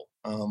people.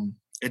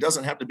 It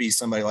doesn't have to be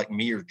somebody like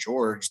me or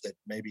George that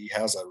maybe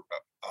has a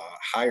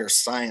higher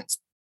science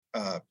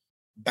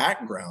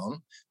background,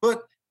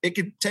 but it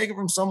could take it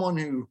from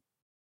someone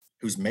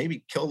who's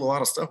maybe killed a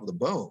lot of stuff with a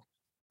bow,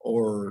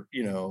 or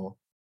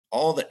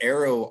all the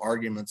arrow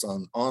arguments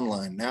on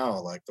online now.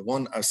 Like the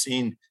one I've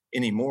seen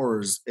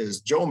anymore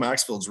is Joe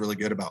Maxfield's really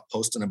good about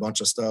posting a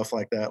bunch of stuff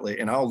like that,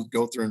 and I'll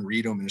go through and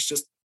read them, and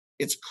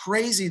it's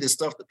crazy the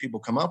stuff that people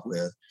come up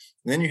with.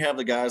 And then you have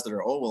the guys that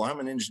are, oh, well, I'm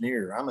an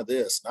engineer, I'm a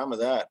this, and I'm a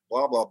that,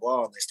 blah, blah,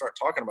 blah. And they start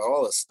talking about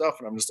all this stuff.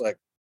 And I'm just like,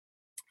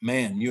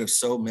 man, you have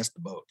so missed the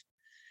boat.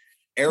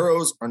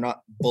 Arrows are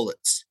not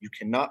bullets. You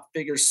cannot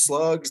figure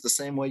slugs the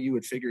same way you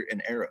would figure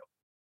an arrow,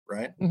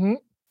 right? Mm-hmm.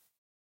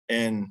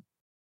 And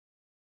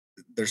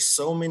there's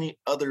so many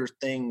other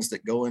things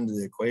that go into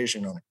the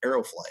equation on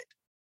arrow flight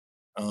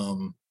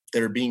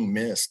that are being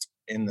missed.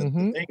 And the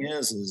thing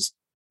is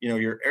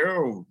your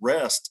arrow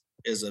rest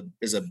is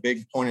a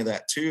big point of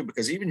that too,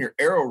 because even your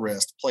arrow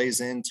rest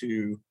plays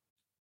into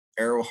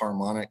arrow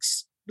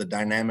harmonics, the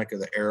dynamic of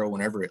the arrow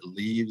whenever it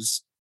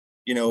leaves.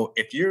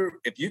 If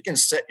you can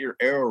set your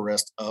arrow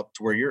rest up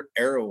to where your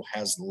arrow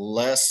has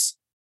less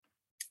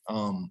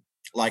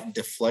like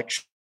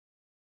deflection.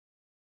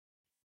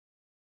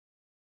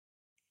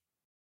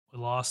 We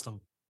lost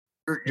them.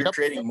 You're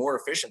creating more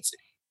efficiency.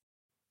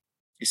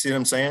 You see what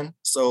I'm saying?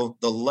 So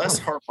the less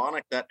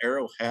harmonic that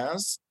arrow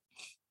has,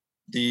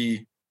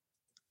 the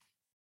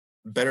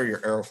better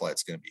your arrow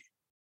flight's going to be.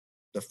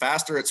 The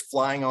faster it's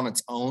flying on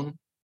its own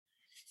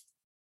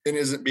and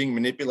isn't being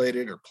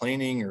manipulated or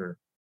planing or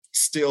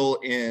still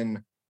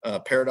in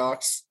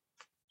paradox,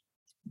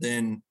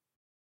 then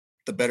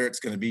the better it's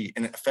going to be.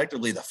 And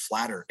effectively, the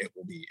flatter it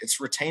will be. It's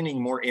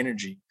retaining more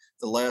energy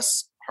the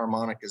less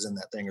harmonic is in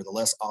that thing, or the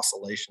less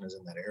oscillation is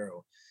in that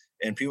arrow.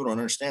 And people don't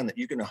understand that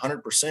you can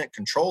 100%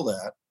 control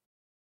that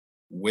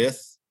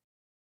with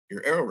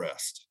your arrow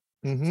rest.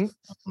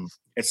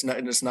 It's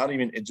not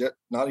even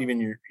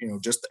your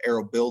just the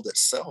arrow build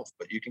itself,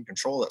 but you can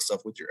control that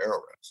stuff with your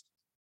arrow rest.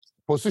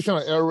 Position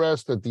of arrow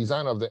rest, the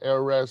design of the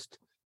arrow rest,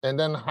 and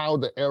then how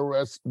the arrow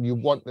rest you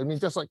want. I mean,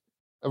 just like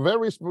a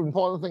very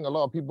important thing a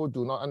lot of people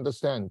do not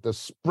understand. The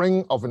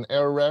spring of an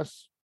arrow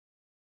rest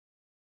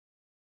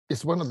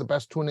is one of the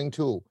best tuning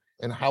tool,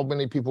 and how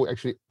many people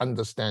actually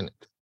understand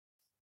it.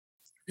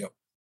 Yep.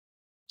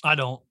 I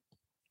don't.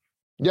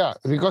 Yeah,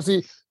 because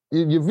if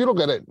you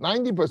look at it,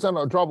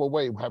 90% of drop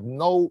away have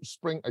no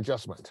spring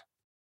adjustment.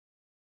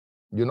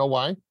 You know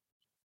why?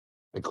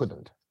 They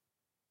couldn't.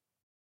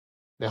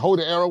 They hold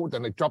the arrow,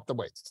 then they drop the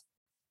weight.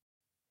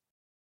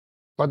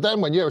 But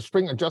then when you have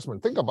spring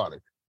adjustment, think about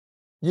it.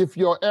 If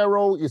your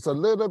arrow is a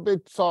little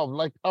bit soft,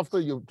 like after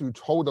you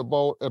hold the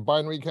bow, a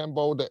binary cam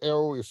bow, the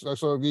arrow is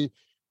actually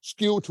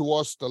skewed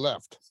towards the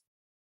left.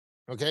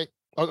 Okay?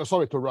 Oh,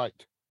 sorry, to right.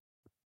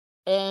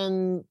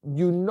 And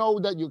you know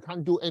that you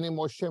can't do any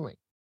more shimming.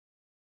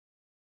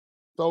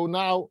 So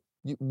now,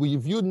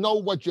 if you know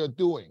what you're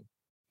doing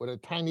with a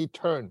tiny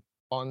turn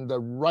on the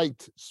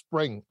right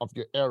spring of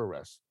your arrow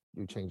rest,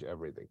 you change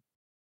everything.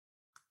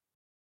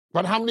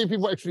 But how many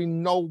people actually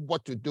know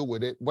what to do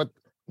with it?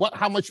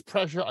 How much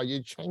pressure are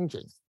you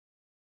changing?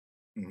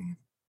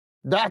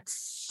 That's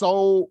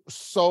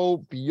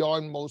so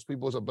beyond most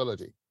people's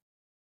ability.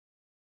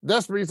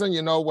 That's the reason,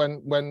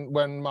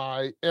 when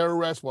my arrow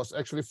rest was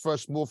actually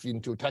first moved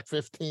into Tech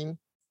 15,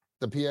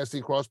 the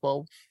PSC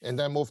crossbow, and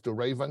then moved to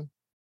Raven.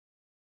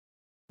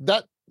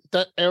 That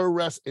arrow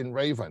rest in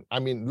Raven, I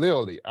mean,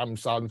 literally, I'm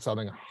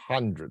selling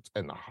hundreds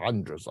and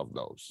hundreds of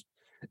those.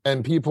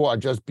 And people are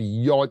just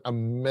beyond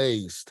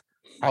amazed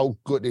how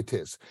good it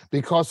is.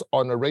 Because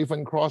on a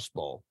Raven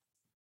crossbow,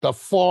 the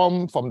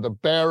form from the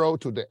barrel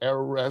to the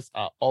arrow rest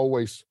are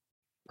always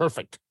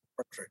perfect.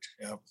 Perfect,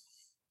 yeah.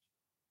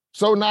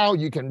 So now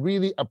you can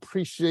really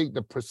appreciate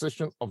the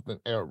precision of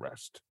the arrow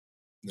rest.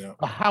 Yeah.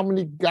 But how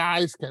many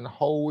guys can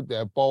hold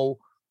their bow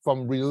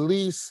from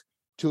release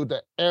to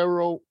the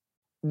arrow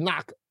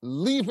knock,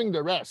 leaving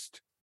the rest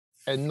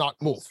and not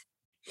move?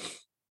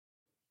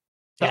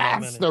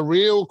 That's the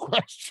real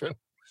question.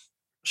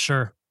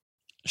 Sure.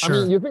 I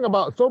mean, you think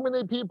about so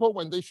many people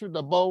when they shoot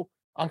the bow,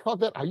 I thought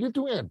that, are you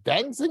doing a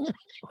dancing?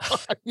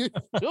 Are you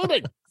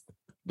shooting?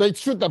 They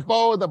shoot the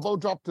bow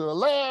dropped to the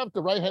left,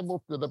 the right hand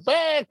moved to the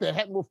back, the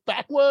head moved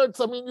backwards.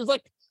 I mean, it's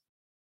like,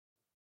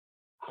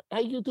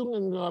 are you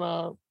doing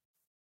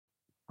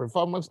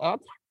performance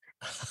art?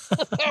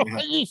 How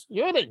are you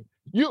shooting?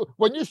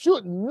 When you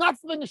shoot,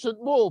 nothing should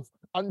move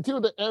until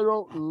the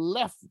arrow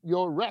left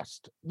your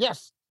rest.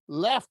 Yes,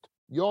 left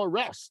your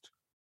rest.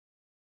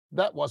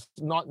 That was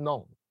not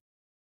known.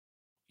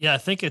 Yeah, I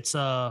think it's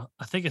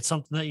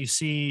something that you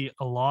see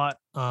a lot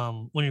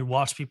when you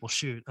watch people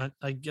shoot.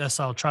 I guess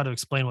I'll try to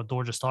explain what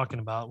Dorj is talking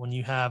about. When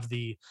you have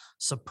the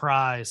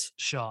surprise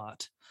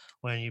shot,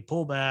 when you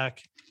pull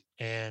back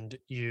and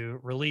you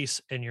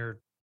release, and your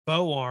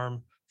bow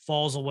arm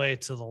falls away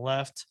to the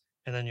left,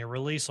 and then your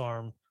release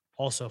arm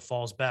also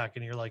falls back,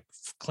 and you're like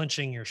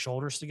clenching your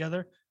shoulders together,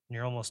 and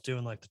you're almost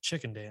doing like the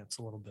chicken dance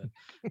a little bit,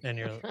 and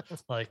you're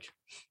like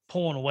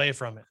pulling away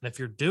from it. And if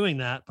you're doing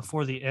that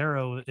before the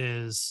arrow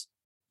is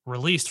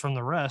released from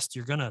the rest,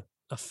 you're going to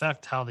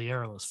affect how the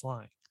arrow is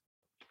flying.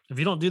 If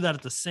you don't do that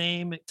at the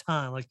same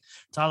time, like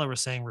Tyler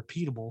was saying,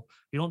 repeatable,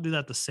 you don't do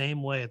that the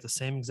same way at the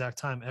same exact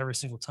time every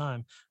single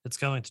time, it's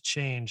going to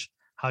change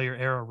how your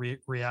arrow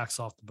reacts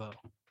off the bow.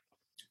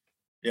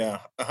 Yeah,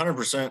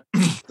 100%.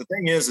 The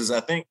thing is I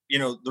think,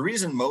 the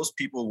reason most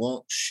people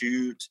won't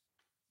shoot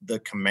the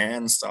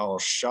command style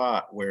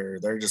shot where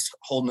they're just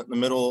holding it in the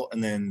middle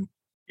and then,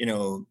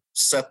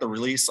 set the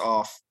release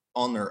off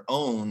on their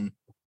own,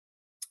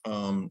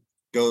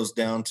 goes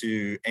down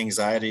to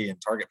anxiety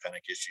and target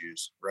panic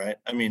issues, right?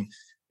 I mean,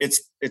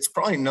 it's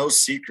probably no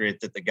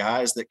secret that the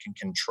guys that can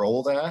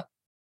control that,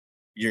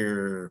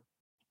 your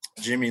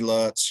Jimmy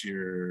Lutz,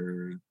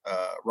 your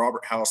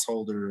Robert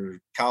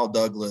Householder, Kyle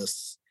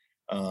Douglas,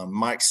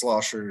 Mike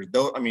Slosher,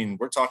 though, I mean,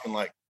 we're talking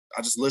like,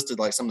 I just listed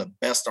like some of the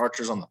best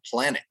archers on the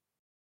planet.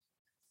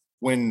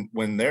 When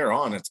they're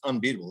on, it's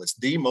unbeatable. It's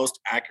the most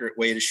accurate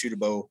way to shoot a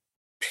bow,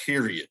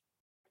 period.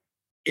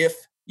 If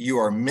you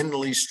are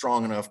mentally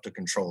strong enough to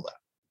control that,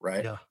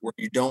 right? Yeah. Where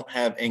you don't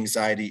have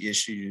anxiety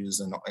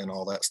issues and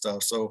all that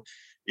stuff. So,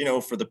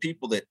 for the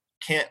people that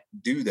can't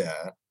do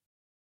that,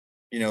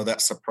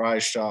 that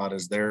surprise shot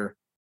is their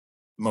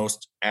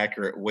most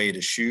accurate way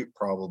to shoot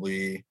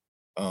probably.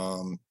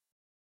 And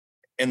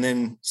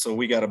then, so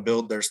we got to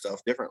build their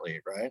stuff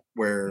differently, right?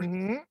 Where,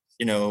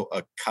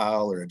 a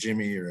Kyle or a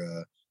Jimmy or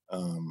a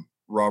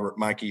Robert,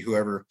 Mikey,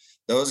 whoever,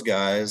 those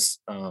guys,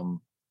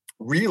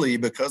 really,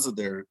 because of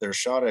their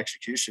shot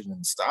execution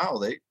and style,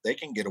 they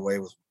can get away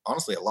with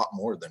honestly a lot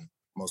more than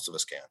most of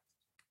us can.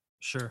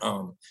 Sure.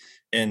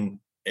 And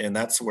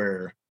that's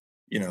where,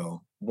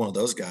 one of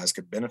those guys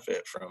could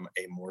benefit from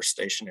a more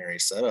stationary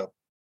setup,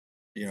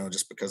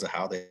 just because of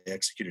how they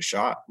execute a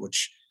shot,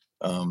 which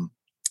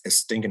is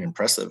stinking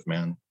impressive,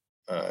 man.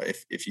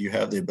 If you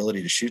have the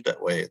ability to shoot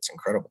that way, it's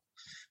incredible.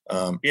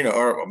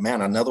 Or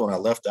man, another one I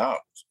left out,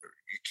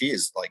 key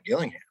is like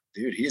Gillingham,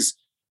 dude.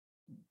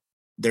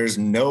 There's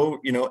no,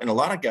 and a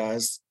lot of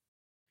guys,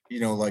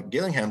 like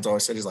Gillingham's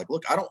always said, he's like,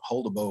 look, I don't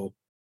hold a bow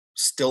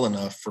still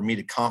enough for me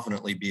to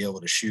confidently be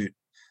able to shoot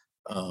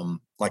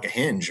like a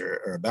hinge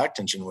or a back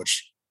tension,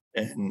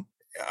 and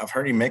I've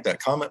heard him make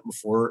that comment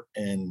before,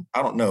 and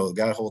I don't know,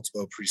 the guy holds a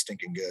bow pretty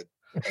stinking good.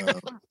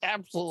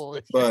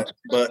 Absolutely.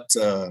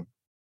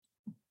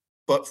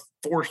 But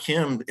for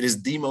him, it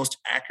is the most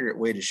accurate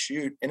way to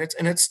shoot. And it's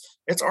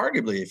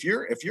arguably, if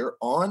you're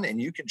on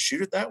and you can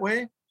shoot it that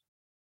way,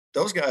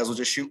 those guys will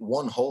just shoot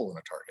one hole in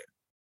a target.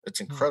 It's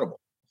incredible.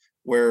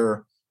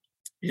 Where,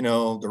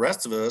 the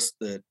rest of us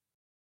that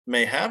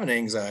may have an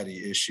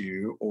anxiety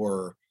issue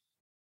or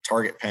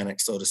target panic,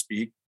 so to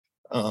speak,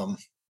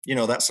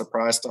 that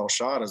surprise style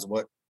shot is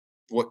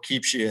what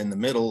keeps you in the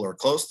middle or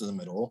close to the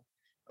middle,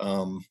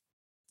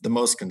 the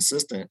most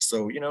consistent.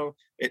 So,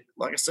 it,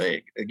 like I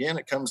say, again,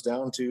 it comes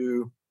down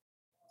to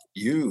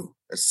you.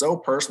 It's so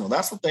personal.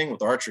 That's the thing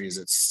with archery, is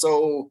it's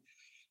so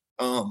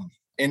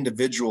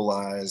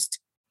individualized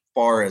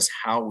far as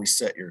how we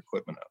set your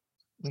equipment up.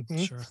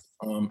 Mm-hmm. Sure.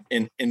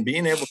 And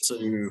being able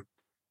to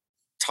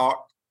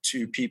talk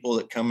to people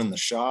that come in the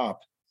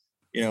shop,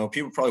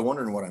 people probably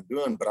wondering what I'm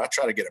doing, but I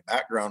try to get a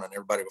background on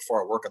everybody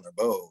before I work on their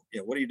bow.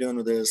 What are you doing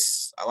with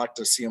this? I like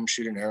to see them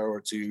shoot an arrow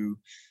or two,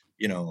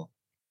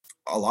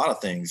 a lot of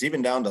things,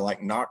 even down to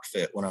like knock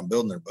fit when I'm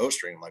building their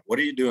bowstring. Like, what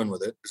are you doing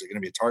with it? Is it going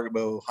to be a target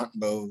bow,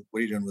 hunting bow? What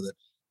are you doing with it?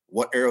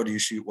 What arrow do you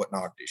shoot? What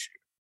nock do you shoot?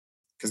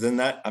 Because then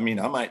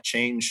I might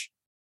change,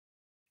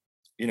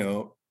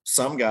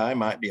 some guy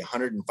might be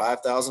 105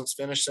 thousandths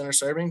finished center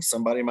serving.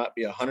 Somebody might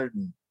be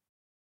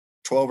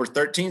 112 or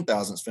 13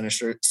 thousandths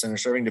finished center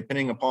serving,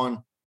 depending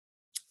upon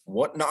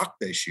what nock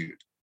they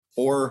shoot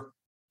or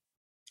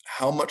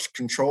how much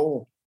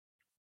control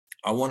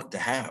I want it to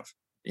have.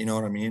 You know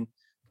what I mean?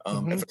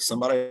 If it's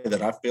somebody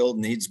that I feel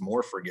needs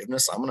more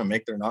forgiveness, I'm going to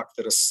make their nock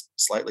fit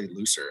slightly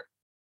looser.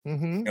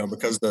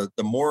 Because the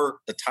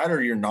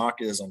tighter your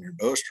nock is on your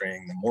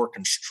bowstring, the more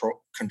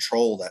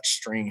control that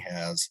string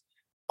has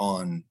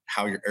on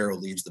how your arrow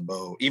leaves the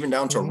bow, even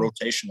down to a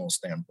rotational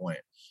standpoint.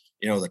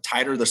 The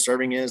tighter the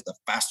serving is, the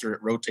faster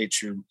it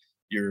rotates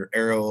your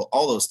arrow,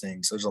 all those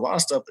things. So there's a lot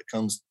of stuff that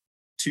comes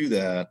to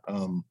that.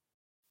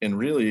 And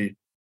really,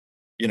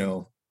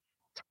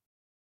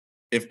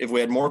 if we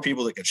had more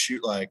people that could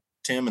shoot like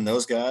Tim and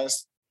those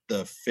guys,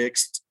 the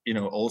fixed,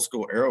 old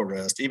school arrow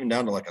rest, even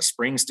down to like a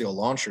spring steel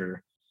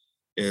launcher,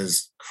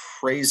 is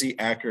crazy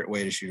accurate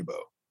way to shoot a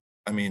bow.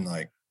 I mean,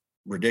 like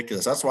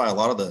ridiculous. That's why a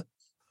lot of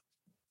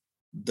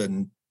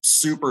the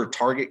super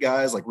target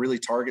guys, like really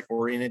target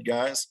oriented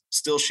guys,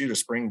 still shoot a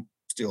spring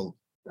steel.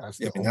 That's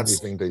the only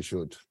thing they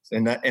shoot.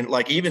 And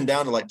like even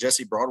down to like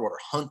Jesse Broadwater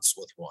hunts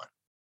with one.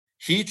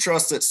 He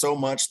trusts it so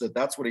much that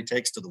that's what he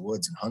takes to the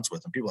woods and hunts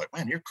with. And people are like,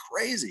 man, you're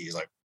crazy. He's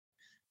like,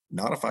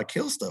 not if I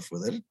kill stuff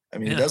with it. I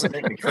mean, it doesn't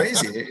make me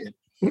crazy.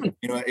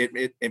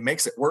 It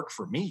makes it work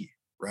for me,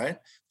 right?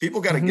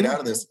 People got to get out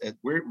of this.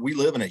 We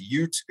live in a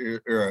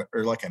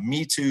or like a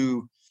Me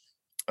Too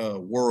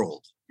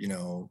world. You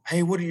know,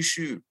 hey, what do you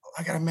shoot? Oh,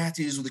 I got a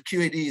Matthews with a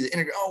QAD.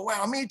 The oh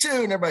wow, me too.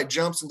 And everybody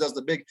jumps and does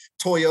the big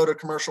Toyota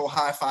commercial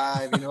high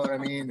five. You know what I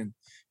mean? And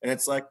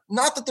it's like,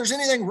 not that there's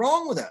anything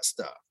wrong with that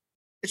stuff.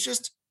 It's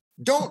just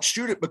don't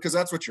shoot it because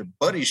that's what your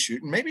buddy's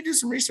shooting. Maybe do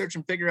some research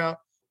and figure out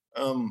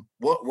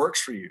what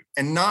works for you,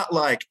 and not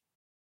like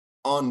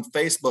on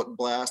Facebook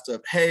blast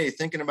of, hey,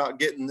 thinking about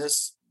getting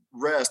this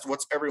rest.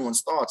 What's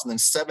everyone's thoughts? And then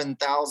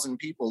 7,000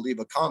 people leave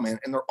a comment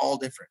and they're all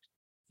different.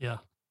 Yeah,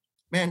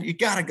 man, you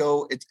got to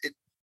go.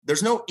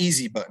 There's no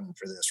easy button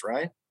for this,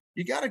 right?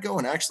 You got to go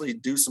and actually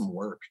do some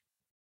work.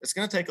 It's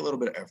going to take a little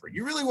bit of effort.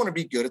 You really want to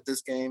be good at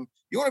this game.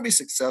 You want to be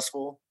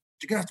successful.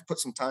 You're going to have to put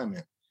some time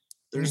in.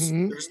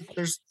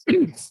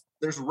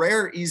 There's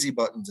rare easy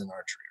buttons in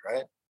archery,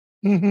 right?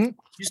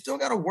 You still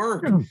got to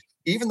work.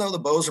 Even though the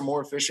bows are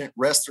more efficient,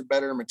 rests are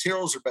better,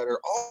 materials are better,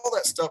 all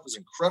that stuff is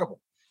incredible.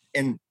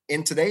 And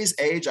in today's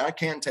age, I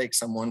can take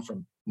someone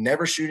from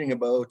never shooting a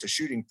bow to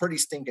shooting pretty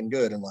stinking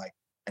good in like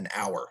an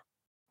hour.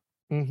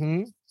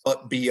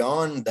 But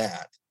beyond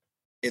that,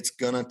 it's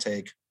going to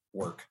take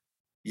work.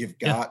 You've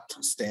got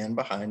to stand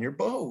behind your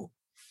bow.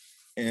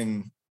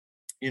 And,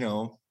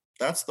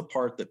 that's the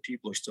part that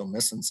people are still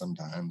missing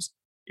sometimes.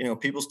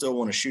 People still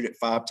want to shoot it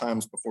 5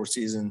 times before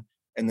season,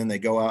 and then they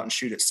go out and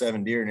shoot at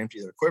 7 deer and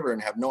empty their quiver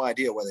and have no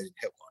idea why they didn't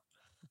hit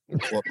one.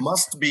 Well, it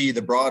must be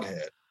the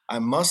broadhead. I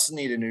must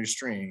need a new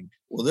string.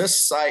 Well,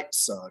 this sight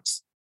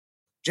sucks.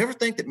 Do you ever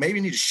think that maybe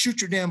you need to shoot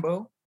your damn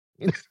bow?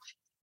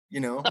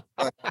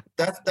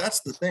 That's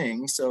the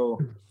thing. So,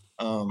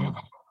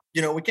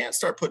 we can't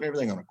start putting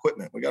everything on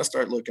equipment. We got to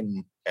start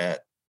looking at,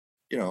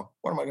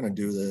 what am I going to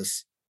do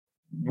this?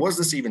 Was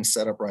this even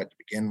set up right to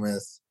begin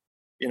with?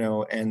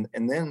 And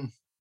then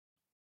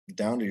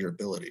down to your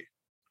ability.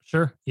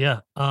 Sure. Yeah.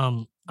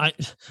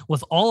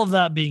 With all of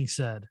that being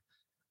said,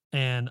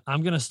 and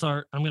I'm going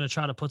to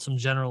try to put some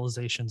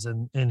generalizations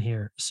in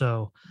here.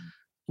 So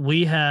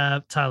we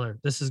have Tyler,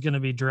 this is going to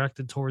be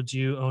directed towards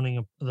you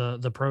owning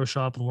the pro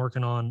shop and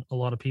working on a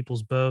lot of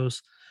people's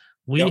bows.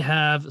 We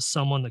have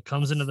someone that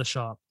comes into the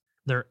shop.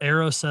 Their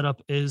arrow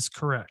setup is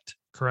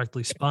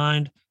correctly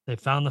spined. They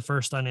found the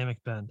first dynamic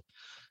bend.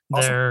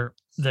 Awesome.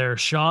 Their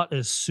shot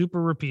is super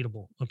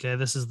repeatable. Okay.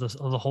 This is the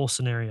whole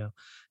scenario.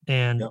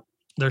 And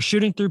they're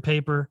shooting through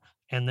paper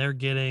and they're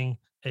getting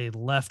a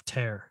left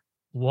tear.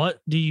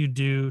 What do you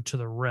do to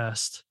the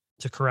rest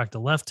to correct a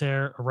left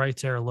tear, a right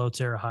tear, a low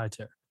tear, a high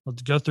tear?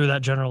 Let's go through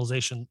that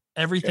generalization.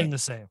 Everything the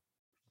same.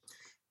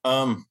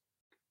 Well,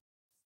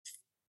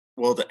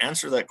 to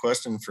answer that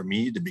question for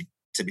me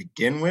to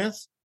begin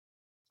with,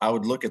 I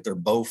would look at their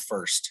bow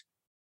first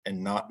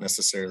and not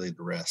necessarily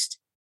the rest.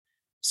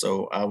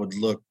 So I would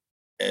look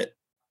at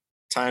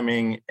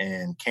timing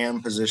and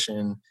cam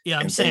position. Yeah,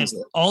 I'm saying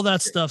all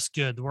that stuff's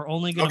good. We're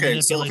only going to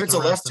manipulate. So if it's a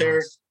left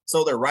tear,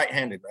 so they're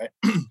right-handed, right?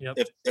 Yep.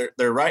 If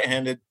they're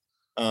right-handed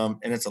and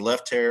it's a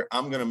left tear,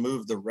 I'm going to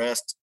move the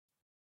rest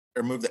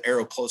or move the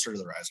arrow closer to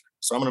the riser.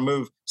 So I'm going to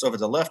move. So if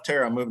it's a left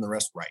tear, I'm moving the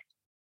rest right.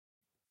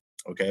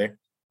 Okay.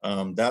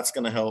 That's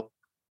going to help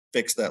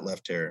fix that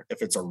left tear.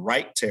 If it's a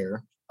right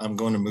tear, I'm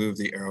going to move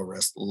the arrow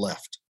rest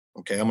left.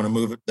 Okay. I'm going to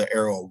move the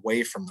arrow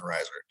away from the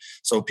riser.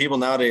 So people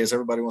nowadays,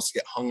 everybody wants to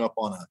get hung up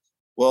on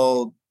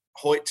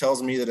Hoyt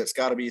tells me that it's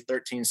got to be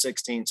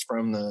 13/16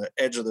 from the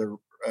edge of the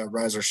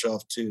riser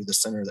shelf to the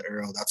center of the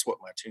arrow. That's what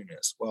my tune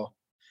is. Well,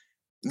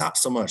 not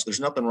so much. There's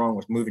nothing wrong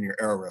with moving your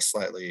arrow rest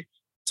slightly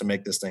to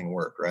make this thing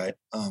work, right?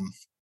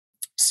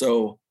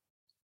 So,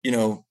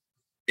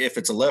 if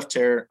it's a left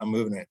tear, I'm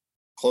moving it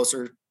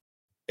closer.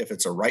 If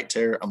it's a right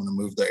tear, I'm going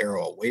to move the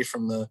arrow away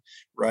from the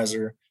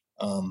riser.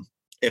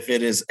 If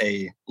it is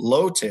a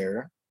low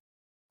tear,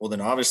 well,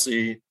 then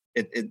obviously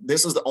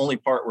this is the only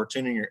part where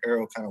tuning your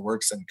arrow kind of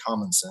works in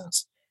common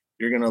sense.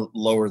 You're going to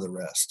lower the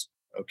rest.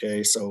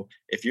 Okay. So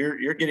if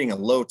you're getting a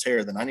low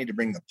tear, then I need to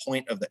bring the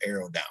point of the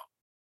arrow down.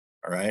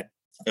 All right.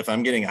 If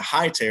I'm getting a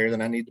high tear,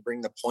 then I need to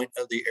bring the point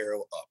of the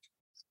arrow up.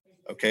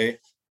 Okay.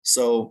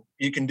 So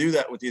you can do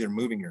that with either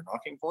moving your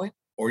nocking point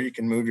or you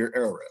can move your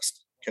arrow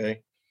rest.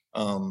 Okay.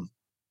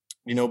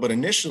 But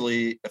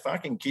initially, if I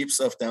can keep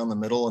stuff down the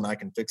middle and I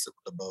can fix it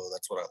with the bow,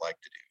 that's what I like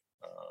to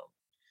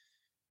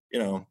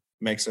do.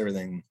 Makes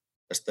everything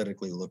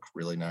aesthetically look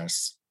really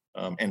nice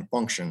and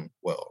function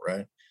well,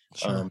 right?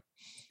 Sure.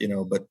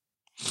 But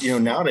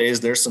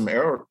nowadays there's some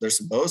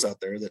bows out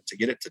there that to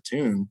get it to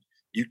tune,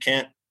 you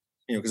can't,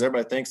 because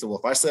everybody thinks that, well,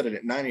 if I set it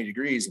at 90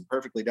 degrees and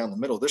perfectly down the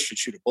middle, this should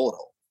shoot a bullet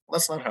hole. Well,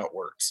 that's not how it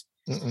works.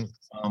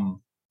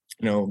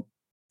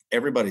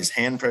 everybody's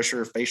hand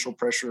pressure, facial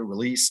pressure,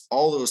 release,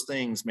 all those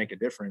things make a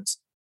difference.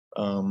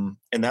 And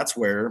that's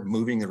where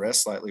moving the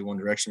rest slightly one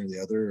direction or the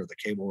other, or the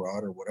cable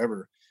rod or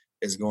whatever,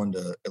 is going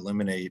to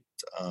eliminate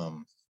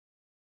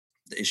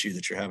the issue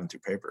that you're having through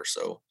paper.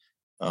 So,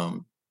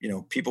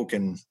 people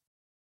can,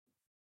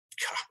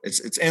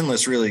 it's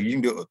endless really. You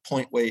can do it with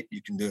point weight.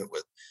 You can do it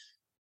with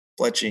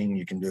fletching.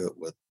 You can do it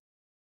with,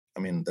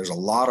 there's a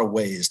lot of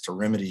ways to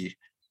remedy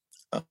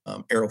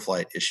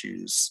aeroflight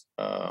issues.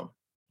 And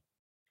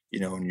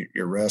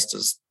your rest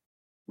is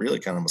really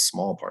kind of a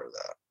small part of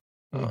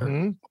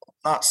that.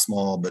 Not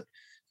small, but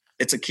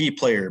it's a key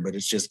player, but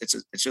it's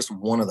just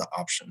one of the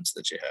options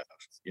that you have.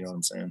 You know what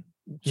I'm saying?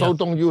 So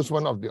don't use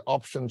one of the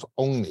options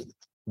only.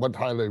 What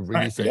Tyler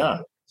really saying? Yeah.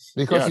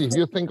 Because if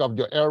you think of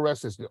your air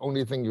rest is the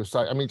only thing you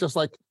sight. Just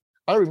like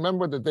I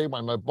remember the day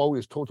when my bow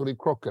is totally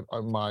crooked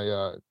on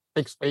my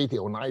X80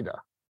 Oneida.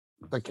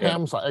 The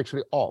cams are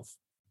actually off.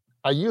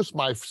 I used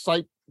my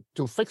sight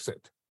to fix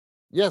it.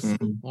 Yes,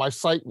 my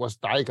sight was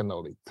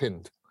diagonally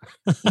pinned.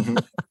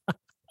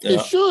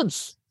 It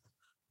shoots.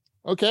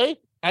 Okay,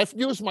 I've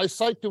used my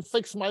sight to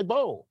fix my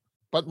bow,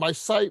 but my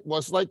sight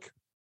was like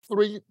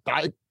 3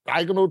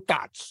 diagonal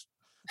dots.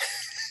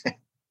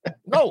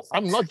 No,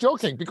 I'm not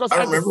joking, because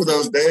I remember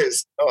those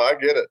days. Oh, I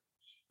get it.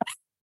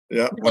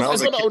 Yeah, when I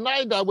was a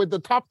Oneida with the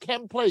top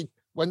cam plate,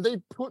 when they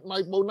put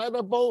my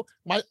Oneida bow,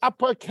 my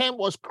upper cam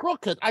was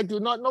crooked. I do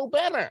not know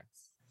better.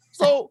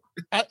 So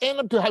I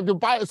ended up to have to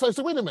buy it. So I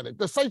said, wait a minute,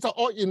 the sights are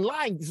all in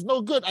line. It's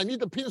no good. I need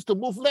the pins to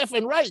move left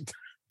and right.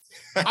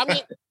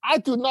 I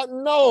do not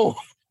know.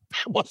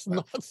 That was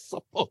not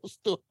supposed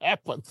to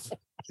happen.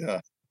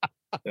 Yeah.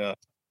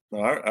 No,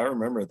 I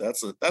remember.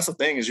 That's the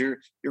thing is your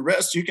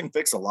rest. You can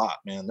fix a lot,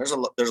 man. There's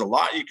a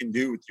lot you can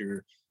do with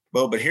your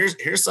bow. But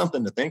here's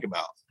something to think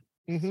about.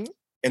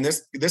 And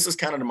this is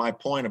kind of to my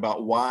point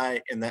about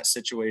why in that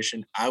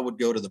situation I would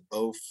go to the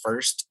bow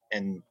first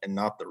and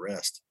not the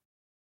rest.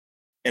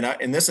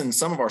 And this in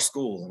some of our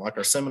school, like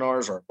our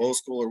seminars, our bow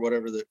school, or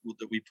whatever that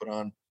we put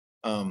on,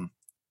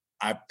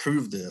 I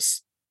proved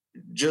this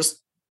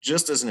just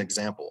as an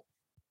example.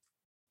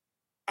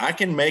 I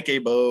can make a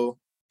bow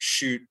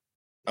shoot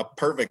a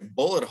perfect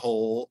bullet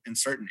hole in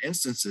certain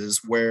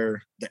instances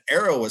where the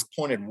arrow is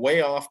pointed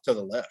way off to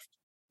the left,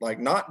 like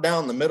not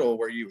down the middle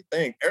where you would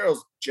think,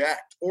 arrow's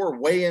jacked, or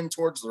way in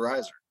towards the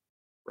riser,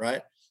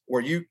 right?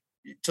 Where you,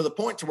 to the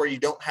point to where you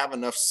don't have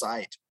enough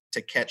sight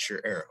to catch your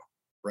arrow,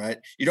 right?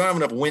 You don't have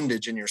enough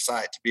windage in your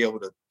sight to be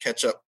able to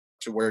catch up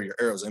to where your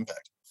arrow's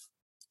impact.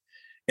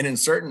 And in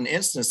certain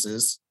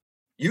instances,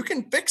 you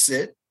can fix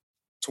it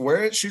to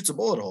where it shoots a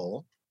bullet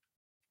hole,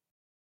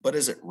 but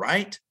is it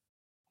right?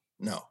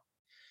 No.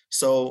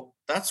 So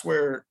that's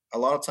where a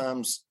lot of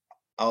times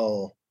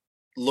I'll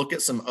look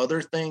at some other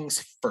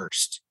things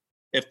first.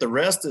 If the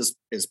rest is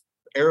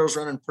arrows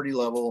running pretty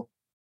level,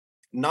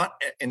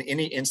 not in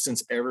any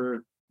instance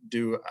ever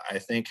do I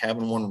think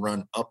having one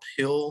run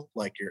uphill,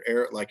 like your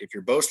arrow, like if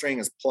your bowstring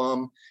is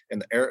plumb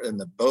and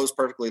the bow's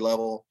perfectly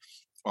level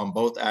on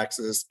both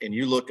axes, and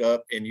you look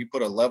up and you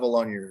put a level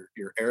on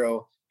your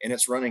arrow and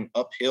it's running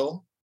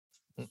uphill,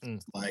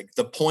 like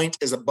the point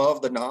is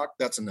above the nock,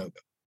 that's a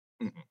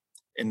no-go.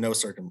 In no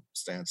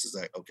circumstance is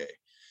that okay.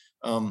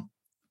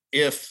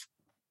 If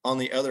on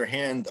the other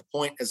hand, the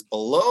point is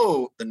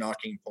below the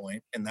nocking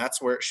point and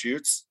that's where it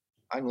shoots,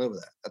 I can live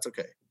with that. That's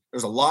okay.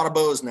 There's a lot of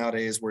bows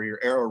nowadays where your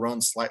arrow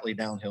runs slightly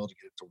downhill to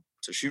get it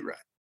to shoot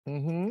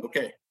right.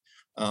 Okay.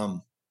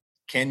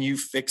 Can you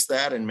fix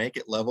that and make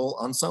it level?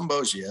 On some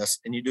bows, yes.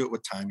 And you do it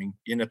with timing.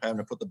 You end up having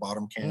to put the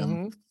bottom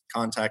cam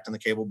contact in the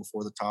cable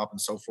before the top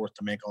and so forth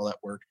to make all that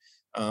work.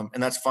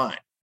 And that's fine.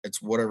 It's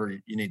whatever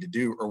you need to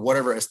do or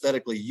whatever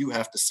aesthetically you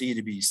have to see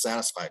to be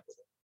satisfied with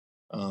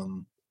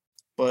it.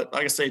 But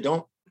like I say,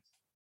 don't,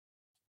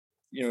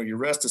 your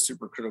rest is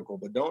super critical,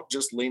 but don't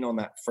just lean on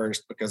that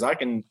first, because I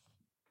can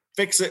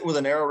fix it with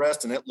an arrow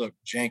rest and it looked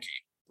janky,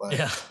 like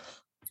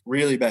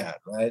really bad,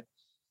 right?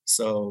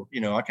 So,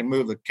 I can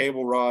move the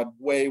cable rod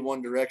way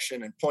one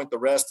direction and point the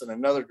rest in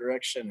another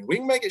direction, and we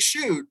can make it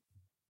shoot,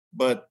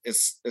 but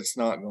it's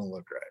not going to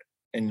look right.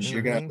 And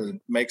you're going to have to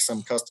make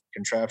some custom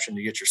contraption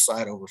to get your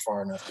sight over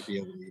far enough to be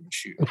able to even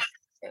shoot.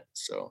 Right?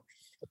 So,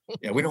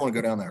 we don't want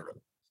to go down that road.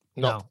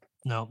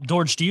 No.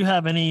 George, do you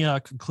have any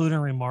concluding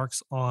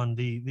remarks on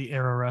the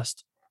arrow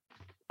rest?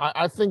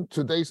 I think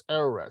today's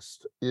arrow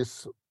rest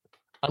is,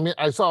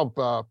 I sort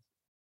of,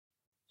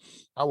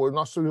 I will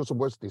not use the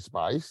word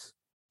despise.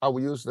 I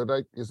will use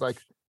it's like,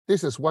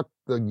 this is what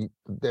the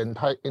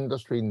entire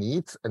industry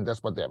needs, and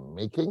that's what they're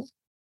making.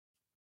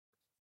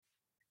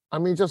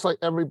 Just like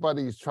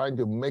everybody is trying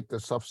to make the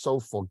stuff so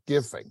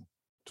forgiving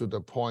to the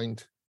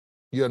point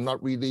you're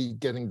not really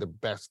getting the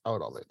best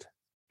out of it.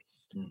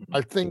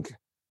 I think,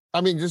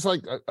 just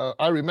like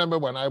I remember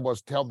when I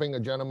was helping a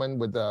gentleman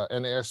with the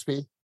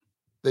NASP,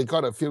 they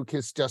got a few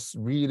kids just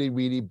really,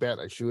 really bad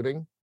at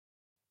shooting.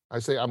 I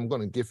say, I'm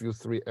going to give you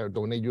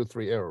donate you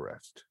 3 arrow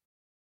rest.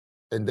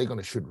 And they're going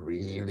to shoot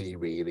really,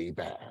 really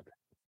bad.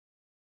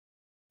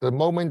 The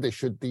moment they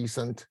shoot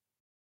decent,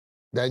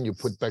 then you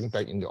put back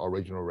in the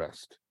original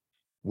rest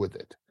with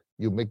it.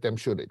 you make them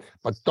shoot it.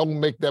 But don't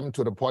make them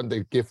to the point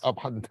they give up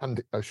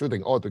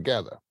shooting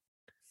altogether.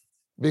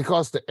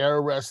 Because the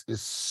arrow rest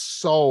is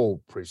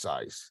so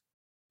precise.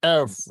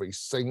 Every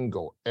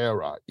single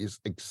error is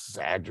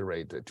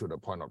exaggerated to the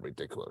point of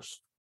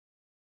ridiculous.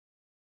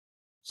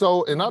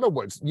 So in other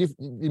words,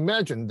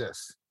 imagine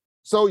this.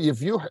 So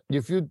if you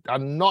are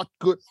not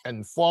good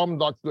and form,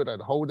 not good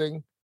at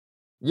holding,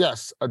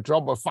 yes, a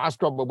fast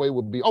drop away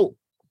would be,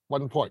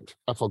 1 point.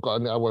 I forgot,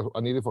 I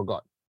nearly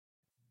forgot.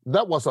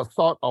 That was a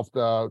thought of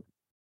the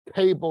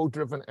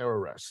cable-driven arrow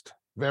rest,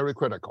 very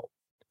critical.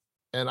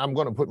 And I'm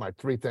going to put my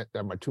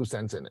 2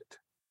 cents in it.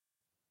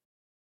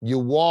 You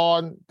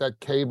want that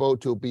cable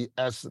to be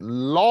as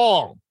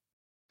long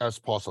as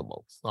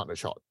possible, not as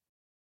short.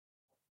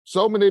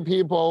 So many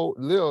people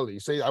literally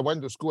say, I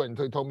went to school and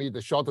they told me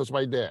the short is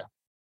right there.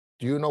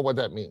 Do you know what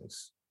that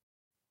means?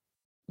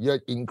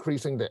 You're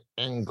increasing the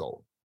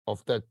angle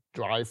of that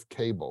drive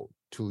cable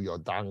to your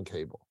down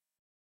cable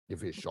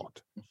if it's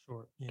short.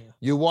 Short, yeah.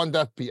 You want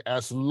that to be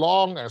as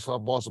long as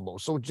possible.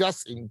 So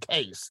just in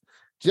case,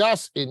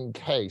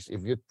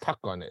 if you tug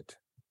on it,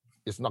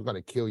 it's not going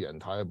to kill your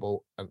entire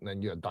bow, and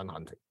then you're done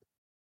hunting.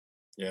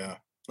 Yeah,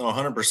 no,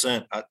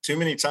 100%. Too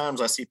many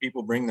times I see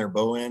people bring their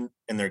bow in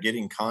and they're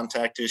getting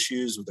contact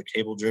issues with the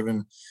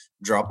cable-driven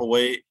drop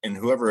away, and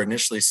whoever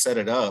initially set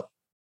it up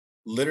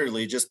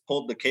literally just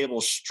pulled the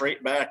cable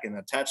straight back and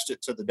attached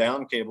it to the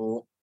down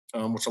cable,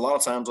 which a lot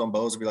of times on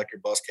bows would be like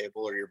your bus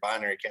cable or your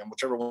binary cam,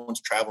 whichever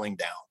one's traveling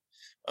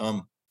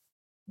down.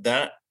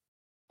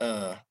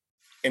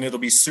 And it'll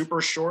be super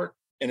short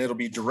and it'll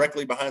be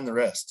directly behind the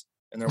rest.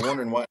 And they're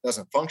wondering why it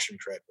doesn't function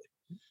correctly.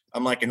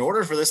 I'm like, in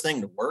order for this thing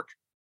to work,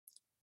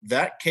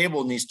 that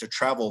cable needs to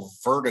travel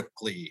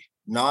vertically,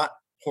 not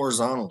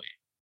horizontally.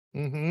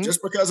 Mm-hmm.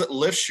 Just because it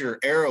lifts your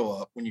arrow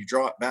up when you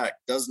draw it back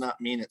does not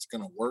mean it's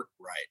going to work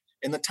right.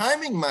 And the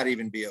timing might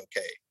even be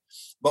okay.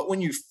 But when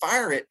you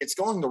fire it, it's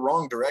going the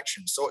wrong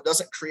direction. So it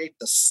doesn't create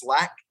the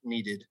slack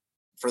needed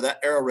for that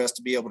arrow rest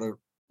to be able to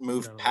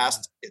move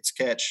past its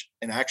catch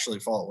and actually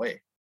fall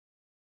away.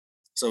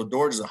 So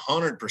Dorge is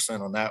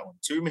 100% on that one.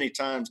 Too many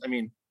times. I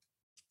mean,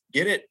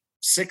 get it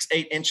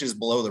 6-8 inches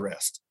below the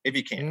rest if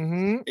you can.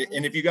 Mm-hmm.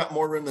 And if you got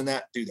more room than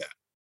that, do that.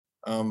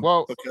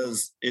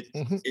 Because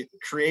it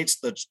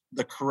creates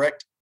the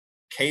correct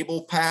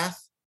cable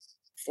path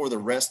for the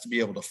rest to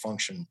be able to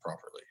function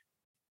properly.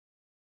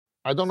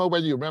 I don't know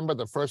whether you remember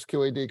the first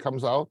QAD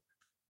comes out.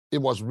 It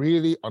was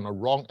really on a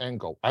wrong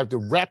angle. I have to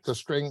wrap the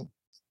string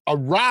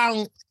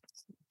around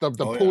the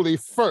pulley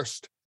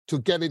first to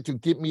get it to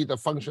give me the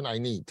function I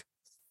need.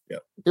 Yeah,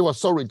 it was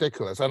so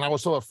ridiculous, and I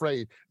was so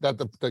afraid that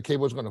the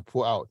cable was going to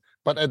pull out.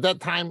 But at that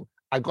time,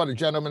 I got a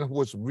gentleman who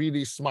was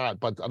really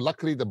smart. But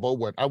luckily, the bow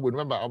worked. I would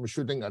remember I was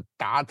shooting a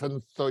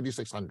Darton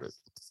 3600.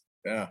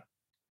 Yeah.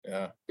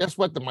 Guess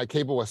what? My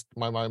cable was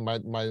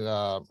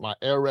my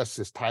air rest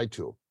is tied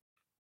to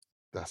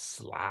the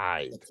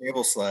slide. The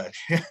cable slide.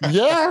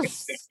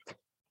 Yes.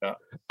 Yeah.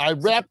 I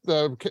wrapped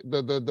the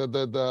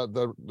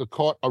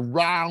cord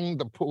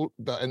around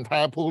the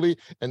entire pulley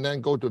and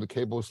then go to the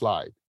cable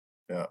slide.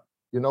 Yeah.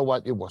 You know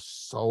what? It was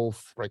so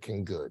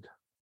freaking good.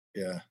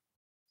 Yeah.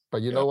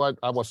 But you know what?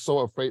 I was so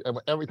afraid.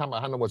 Every time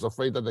I hunted, I was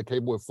afraid that the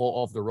cable would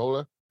fall off the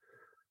roller.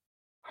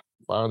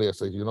 Finally, I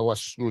said, you know what?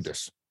 Screw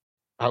this.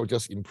 I'll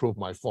just improve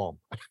my form.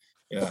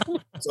 Yeah.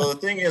 So the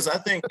thing is, I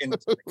think,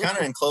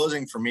 in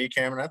closing for me,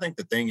 Cameron, I think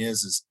the thing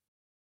is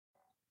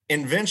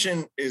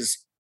invention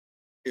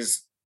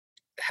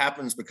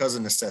happens because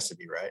of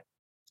necessity, right?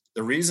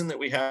 The reason that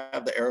we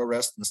have the arrow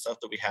rest and the stuff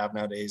that we have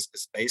nowadays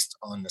is based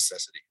on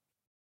necessity.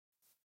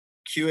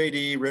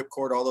 QAD,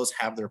 Ripcord, all those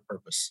have their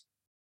purpose.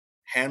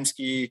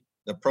 Hamskea,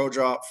 the Pro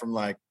Drop from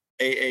like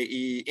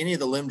AAE, any of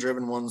the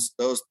limb-driven ones,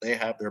 they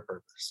have their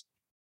purpose.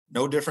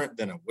 No different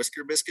than a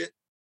Whisker Biscuit,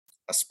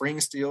 a Spring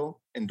Steel,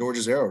 and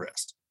Dorge's arrow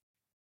rest.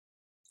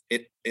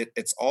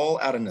 It's all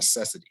out of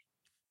necessity,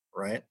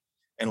 right?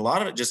 And a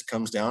lot of it just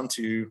comes down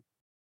to,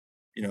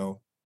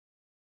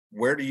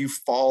 where do you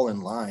fall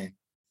in line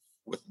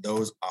with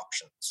those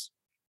options?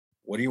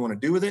 What do you want to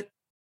do with it?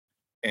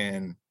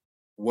 And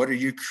what are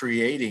you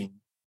creating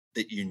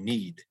that you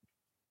need?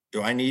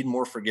 Do I need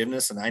more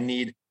forgiveness and I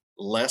need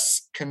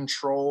less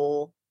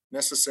control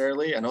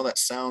necessarily? I know it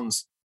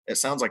sounds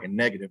like a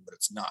negative, but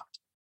it's not.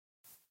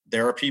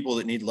 There are people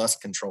that need less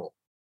control.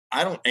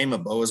 I don't aim a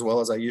bow as well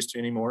as I used to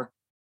anymore.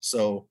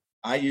 So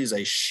I use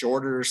a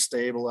shorter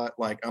stabilizer,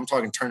 like I'm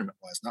talking tournament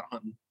wise, not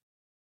hunting.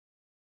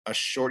 A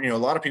short, a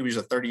lot of people use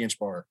a 30-inch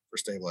bar for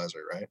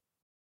stabilizer, right?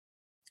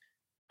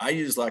 I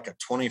use like a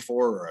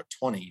 24 or a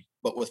 20,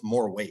 but with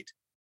more weight.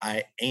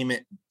 I aim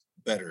it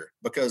better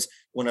because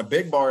when a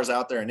big bar is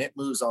out there and it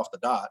moves off the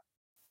dot,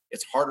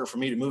 it's harder for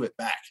me to move it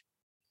back.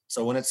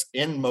 So when it's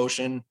in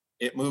motion,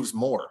 it moves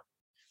more.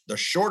 The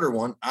shorter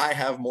one, I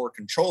have more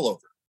control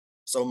over.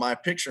 So my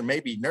picture may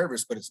be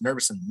nervous, but it's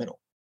nervous in the middle.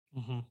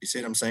 Mm-hmm. You see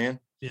what I'm saying?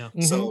 Yeah.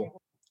 Mm-hmm. So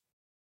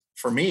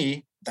for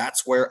me,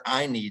 that's where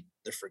I need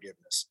the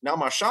forgiveness. Now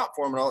my shot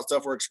form and all that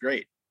stuff works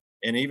great.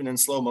 And even in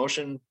slow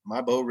motion,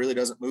 my bow really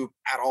doesn't move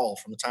at all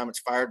from the time it's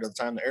fired to the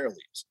time the arrow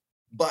leaves.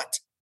 But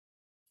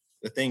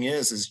The thing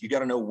is you got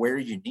to know where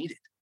you need it,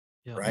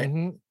 Yeah. right?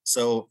 Mhm.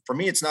 So for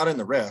me, it's not in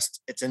the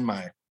rest; it's in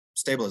my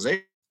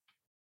stabilization.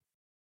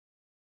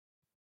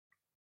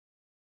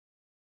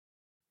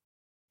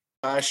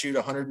 I shoot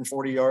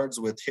 140 yards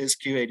with his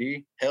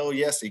QAD. Hell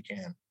yes, he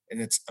can,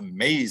 and it's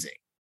amazing.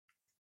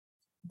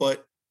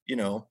 But you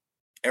know,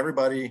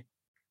 everybody,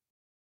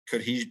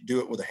 could he do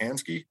it with a hand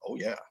ski? Oh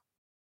yeah,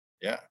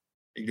 yeah.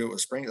 He can do it with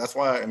a spring. That's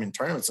why I mean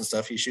tournaments and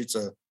stuff. He shoots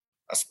a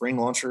spring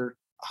launcher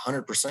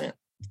 100%.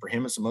 For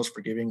him, it's the most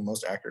forgiving,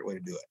 most accurate way to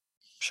do it.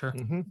 Sure.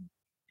 Mhm.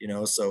 You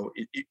know, so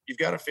you've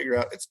got to figure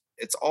out.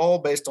 It's all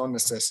based on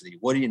necessity.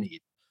 What do you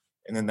need?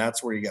 And then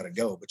that's where you got to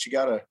go. But you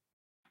got to.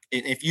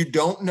 If you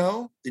don't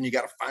know, then you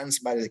got to find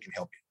somebody that can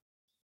help you.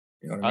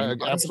 You know what I mean?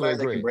 Find absolutely somebody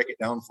that can agree. break it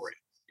down for you.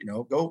 You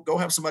know, go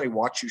have somebody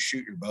watch you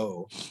shoot your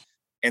bow,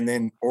 and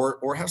then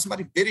or have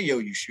somebody video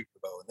you shoot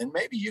your bow, and then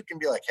maybe you can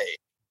be like, hey,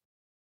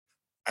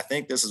 I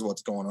think this is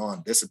what's going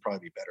on. This would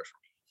probably be better for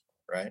me,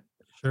 right?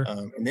 Sure.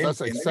 And then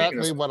That's and then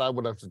exactly what I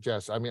would have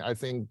suggested. I mean, I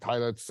think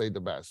Tyler said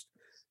the best.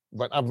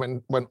 But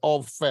when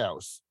all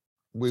fails,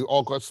 we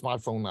all got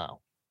smartphone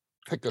now.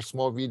 Take a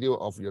small video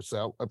of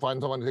yourself.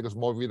 Find someone to take a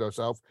small video of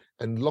yourself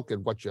and look at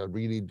what you're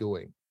really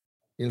doing,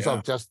 instead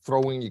of just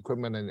throwing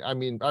equipment. And I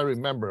mean, I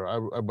remember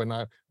when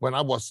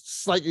I was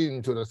slightly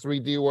into the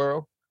 3D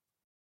world.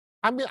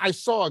 I mean, I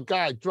saw a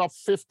guy drop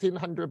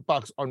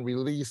 $1,500 on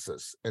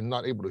releases and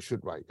not able to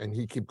shoot right, and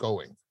he keep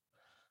going.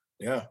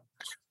 Yeah.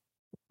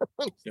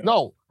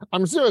 No,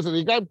 I'm serious.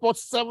 The guy bought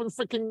 7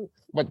 freaking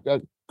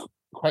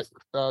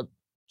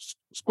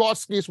squad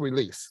skis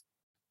release.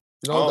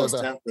 You know, the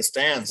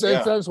stands.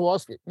 Stan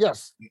Swarovski.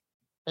 Yes.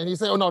 And he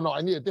said, oh, no,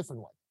 I need a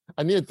different one.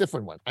 I need a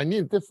different one. I need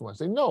a different one. I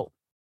say, no,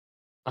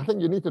 I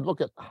think you need to look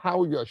at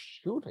how you're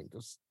shooting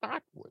to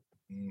start with.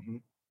 Mm-hmm.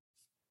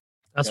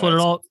 That's what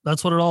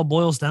it all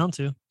boils down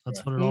to.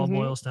 That's what it all Mhm.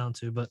 boils down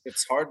to. But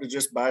It's hard to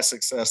just buy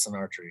success in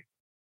archery.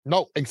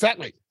 No,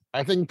 exactly.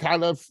 I think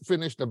Tyler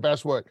finished the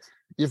best word.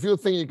 If you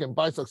think you can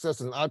buy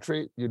success in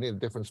archery, you need a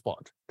different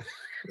spot.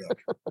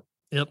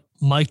 yep,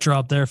 mic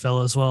drop there,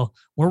 fellas. Well,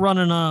 we're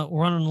running a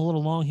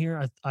little long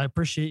here. I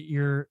appreciate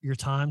your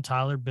time,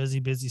 Tyler.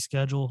 Busy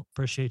schedule.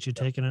 Appreciate you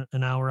taking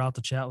an hour out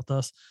to chat with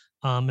us.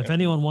 If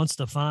anyone wants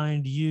to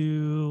find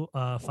you,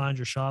 find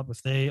your shop,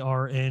 if they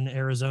are in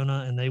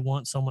Arizona and they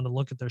want someone to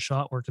look at their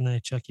shot, where can they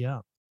check you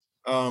out?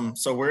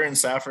 So we're in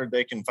Safford.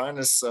 They can find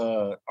us.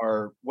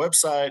 Our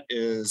website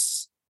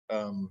is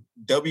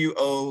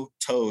WO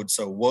Toad,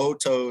 so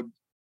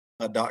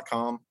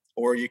wotoad.com,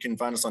 or you can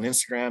find us on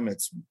Instagram.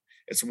 It's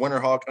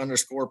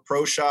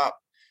Winterhawk_pro shop.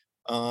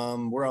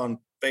 We're on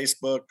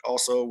Facebook,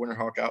 also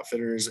Winterhawk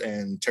Outfitters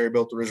and Terry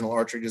Built Original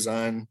Archery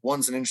Design.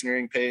 One's an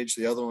engineering page,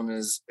 the other one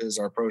is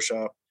our pro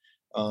shop.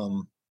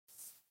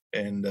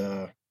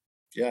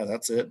 Yeah,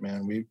 that's it,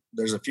 man.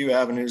 There's a few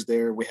avenues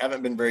there. We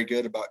haven't been very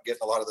good about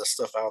getting a lot of this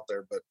stuff out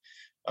there, but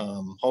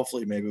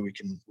hopefully maybe we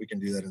can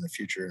do that in the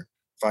future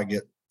if I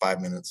get 5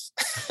 minutes.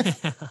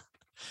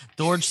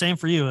 George, same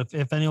for you.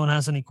 If anyone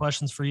has any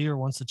questions for you or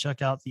wants to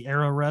check out the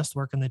Arrow Rest,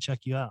 where can they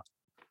check you out?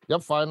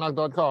 Yep,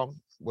 fireKnock.com.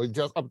 We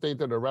just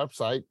updated the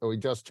website. We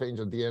just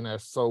changed the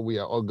DNS, so we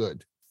are all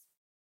good.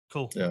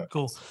 Cool. Yeah.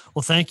 Cool.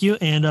 Well, thank you,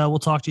 and we'll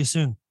talk to you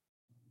soon.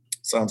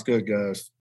 Sounds good, guys.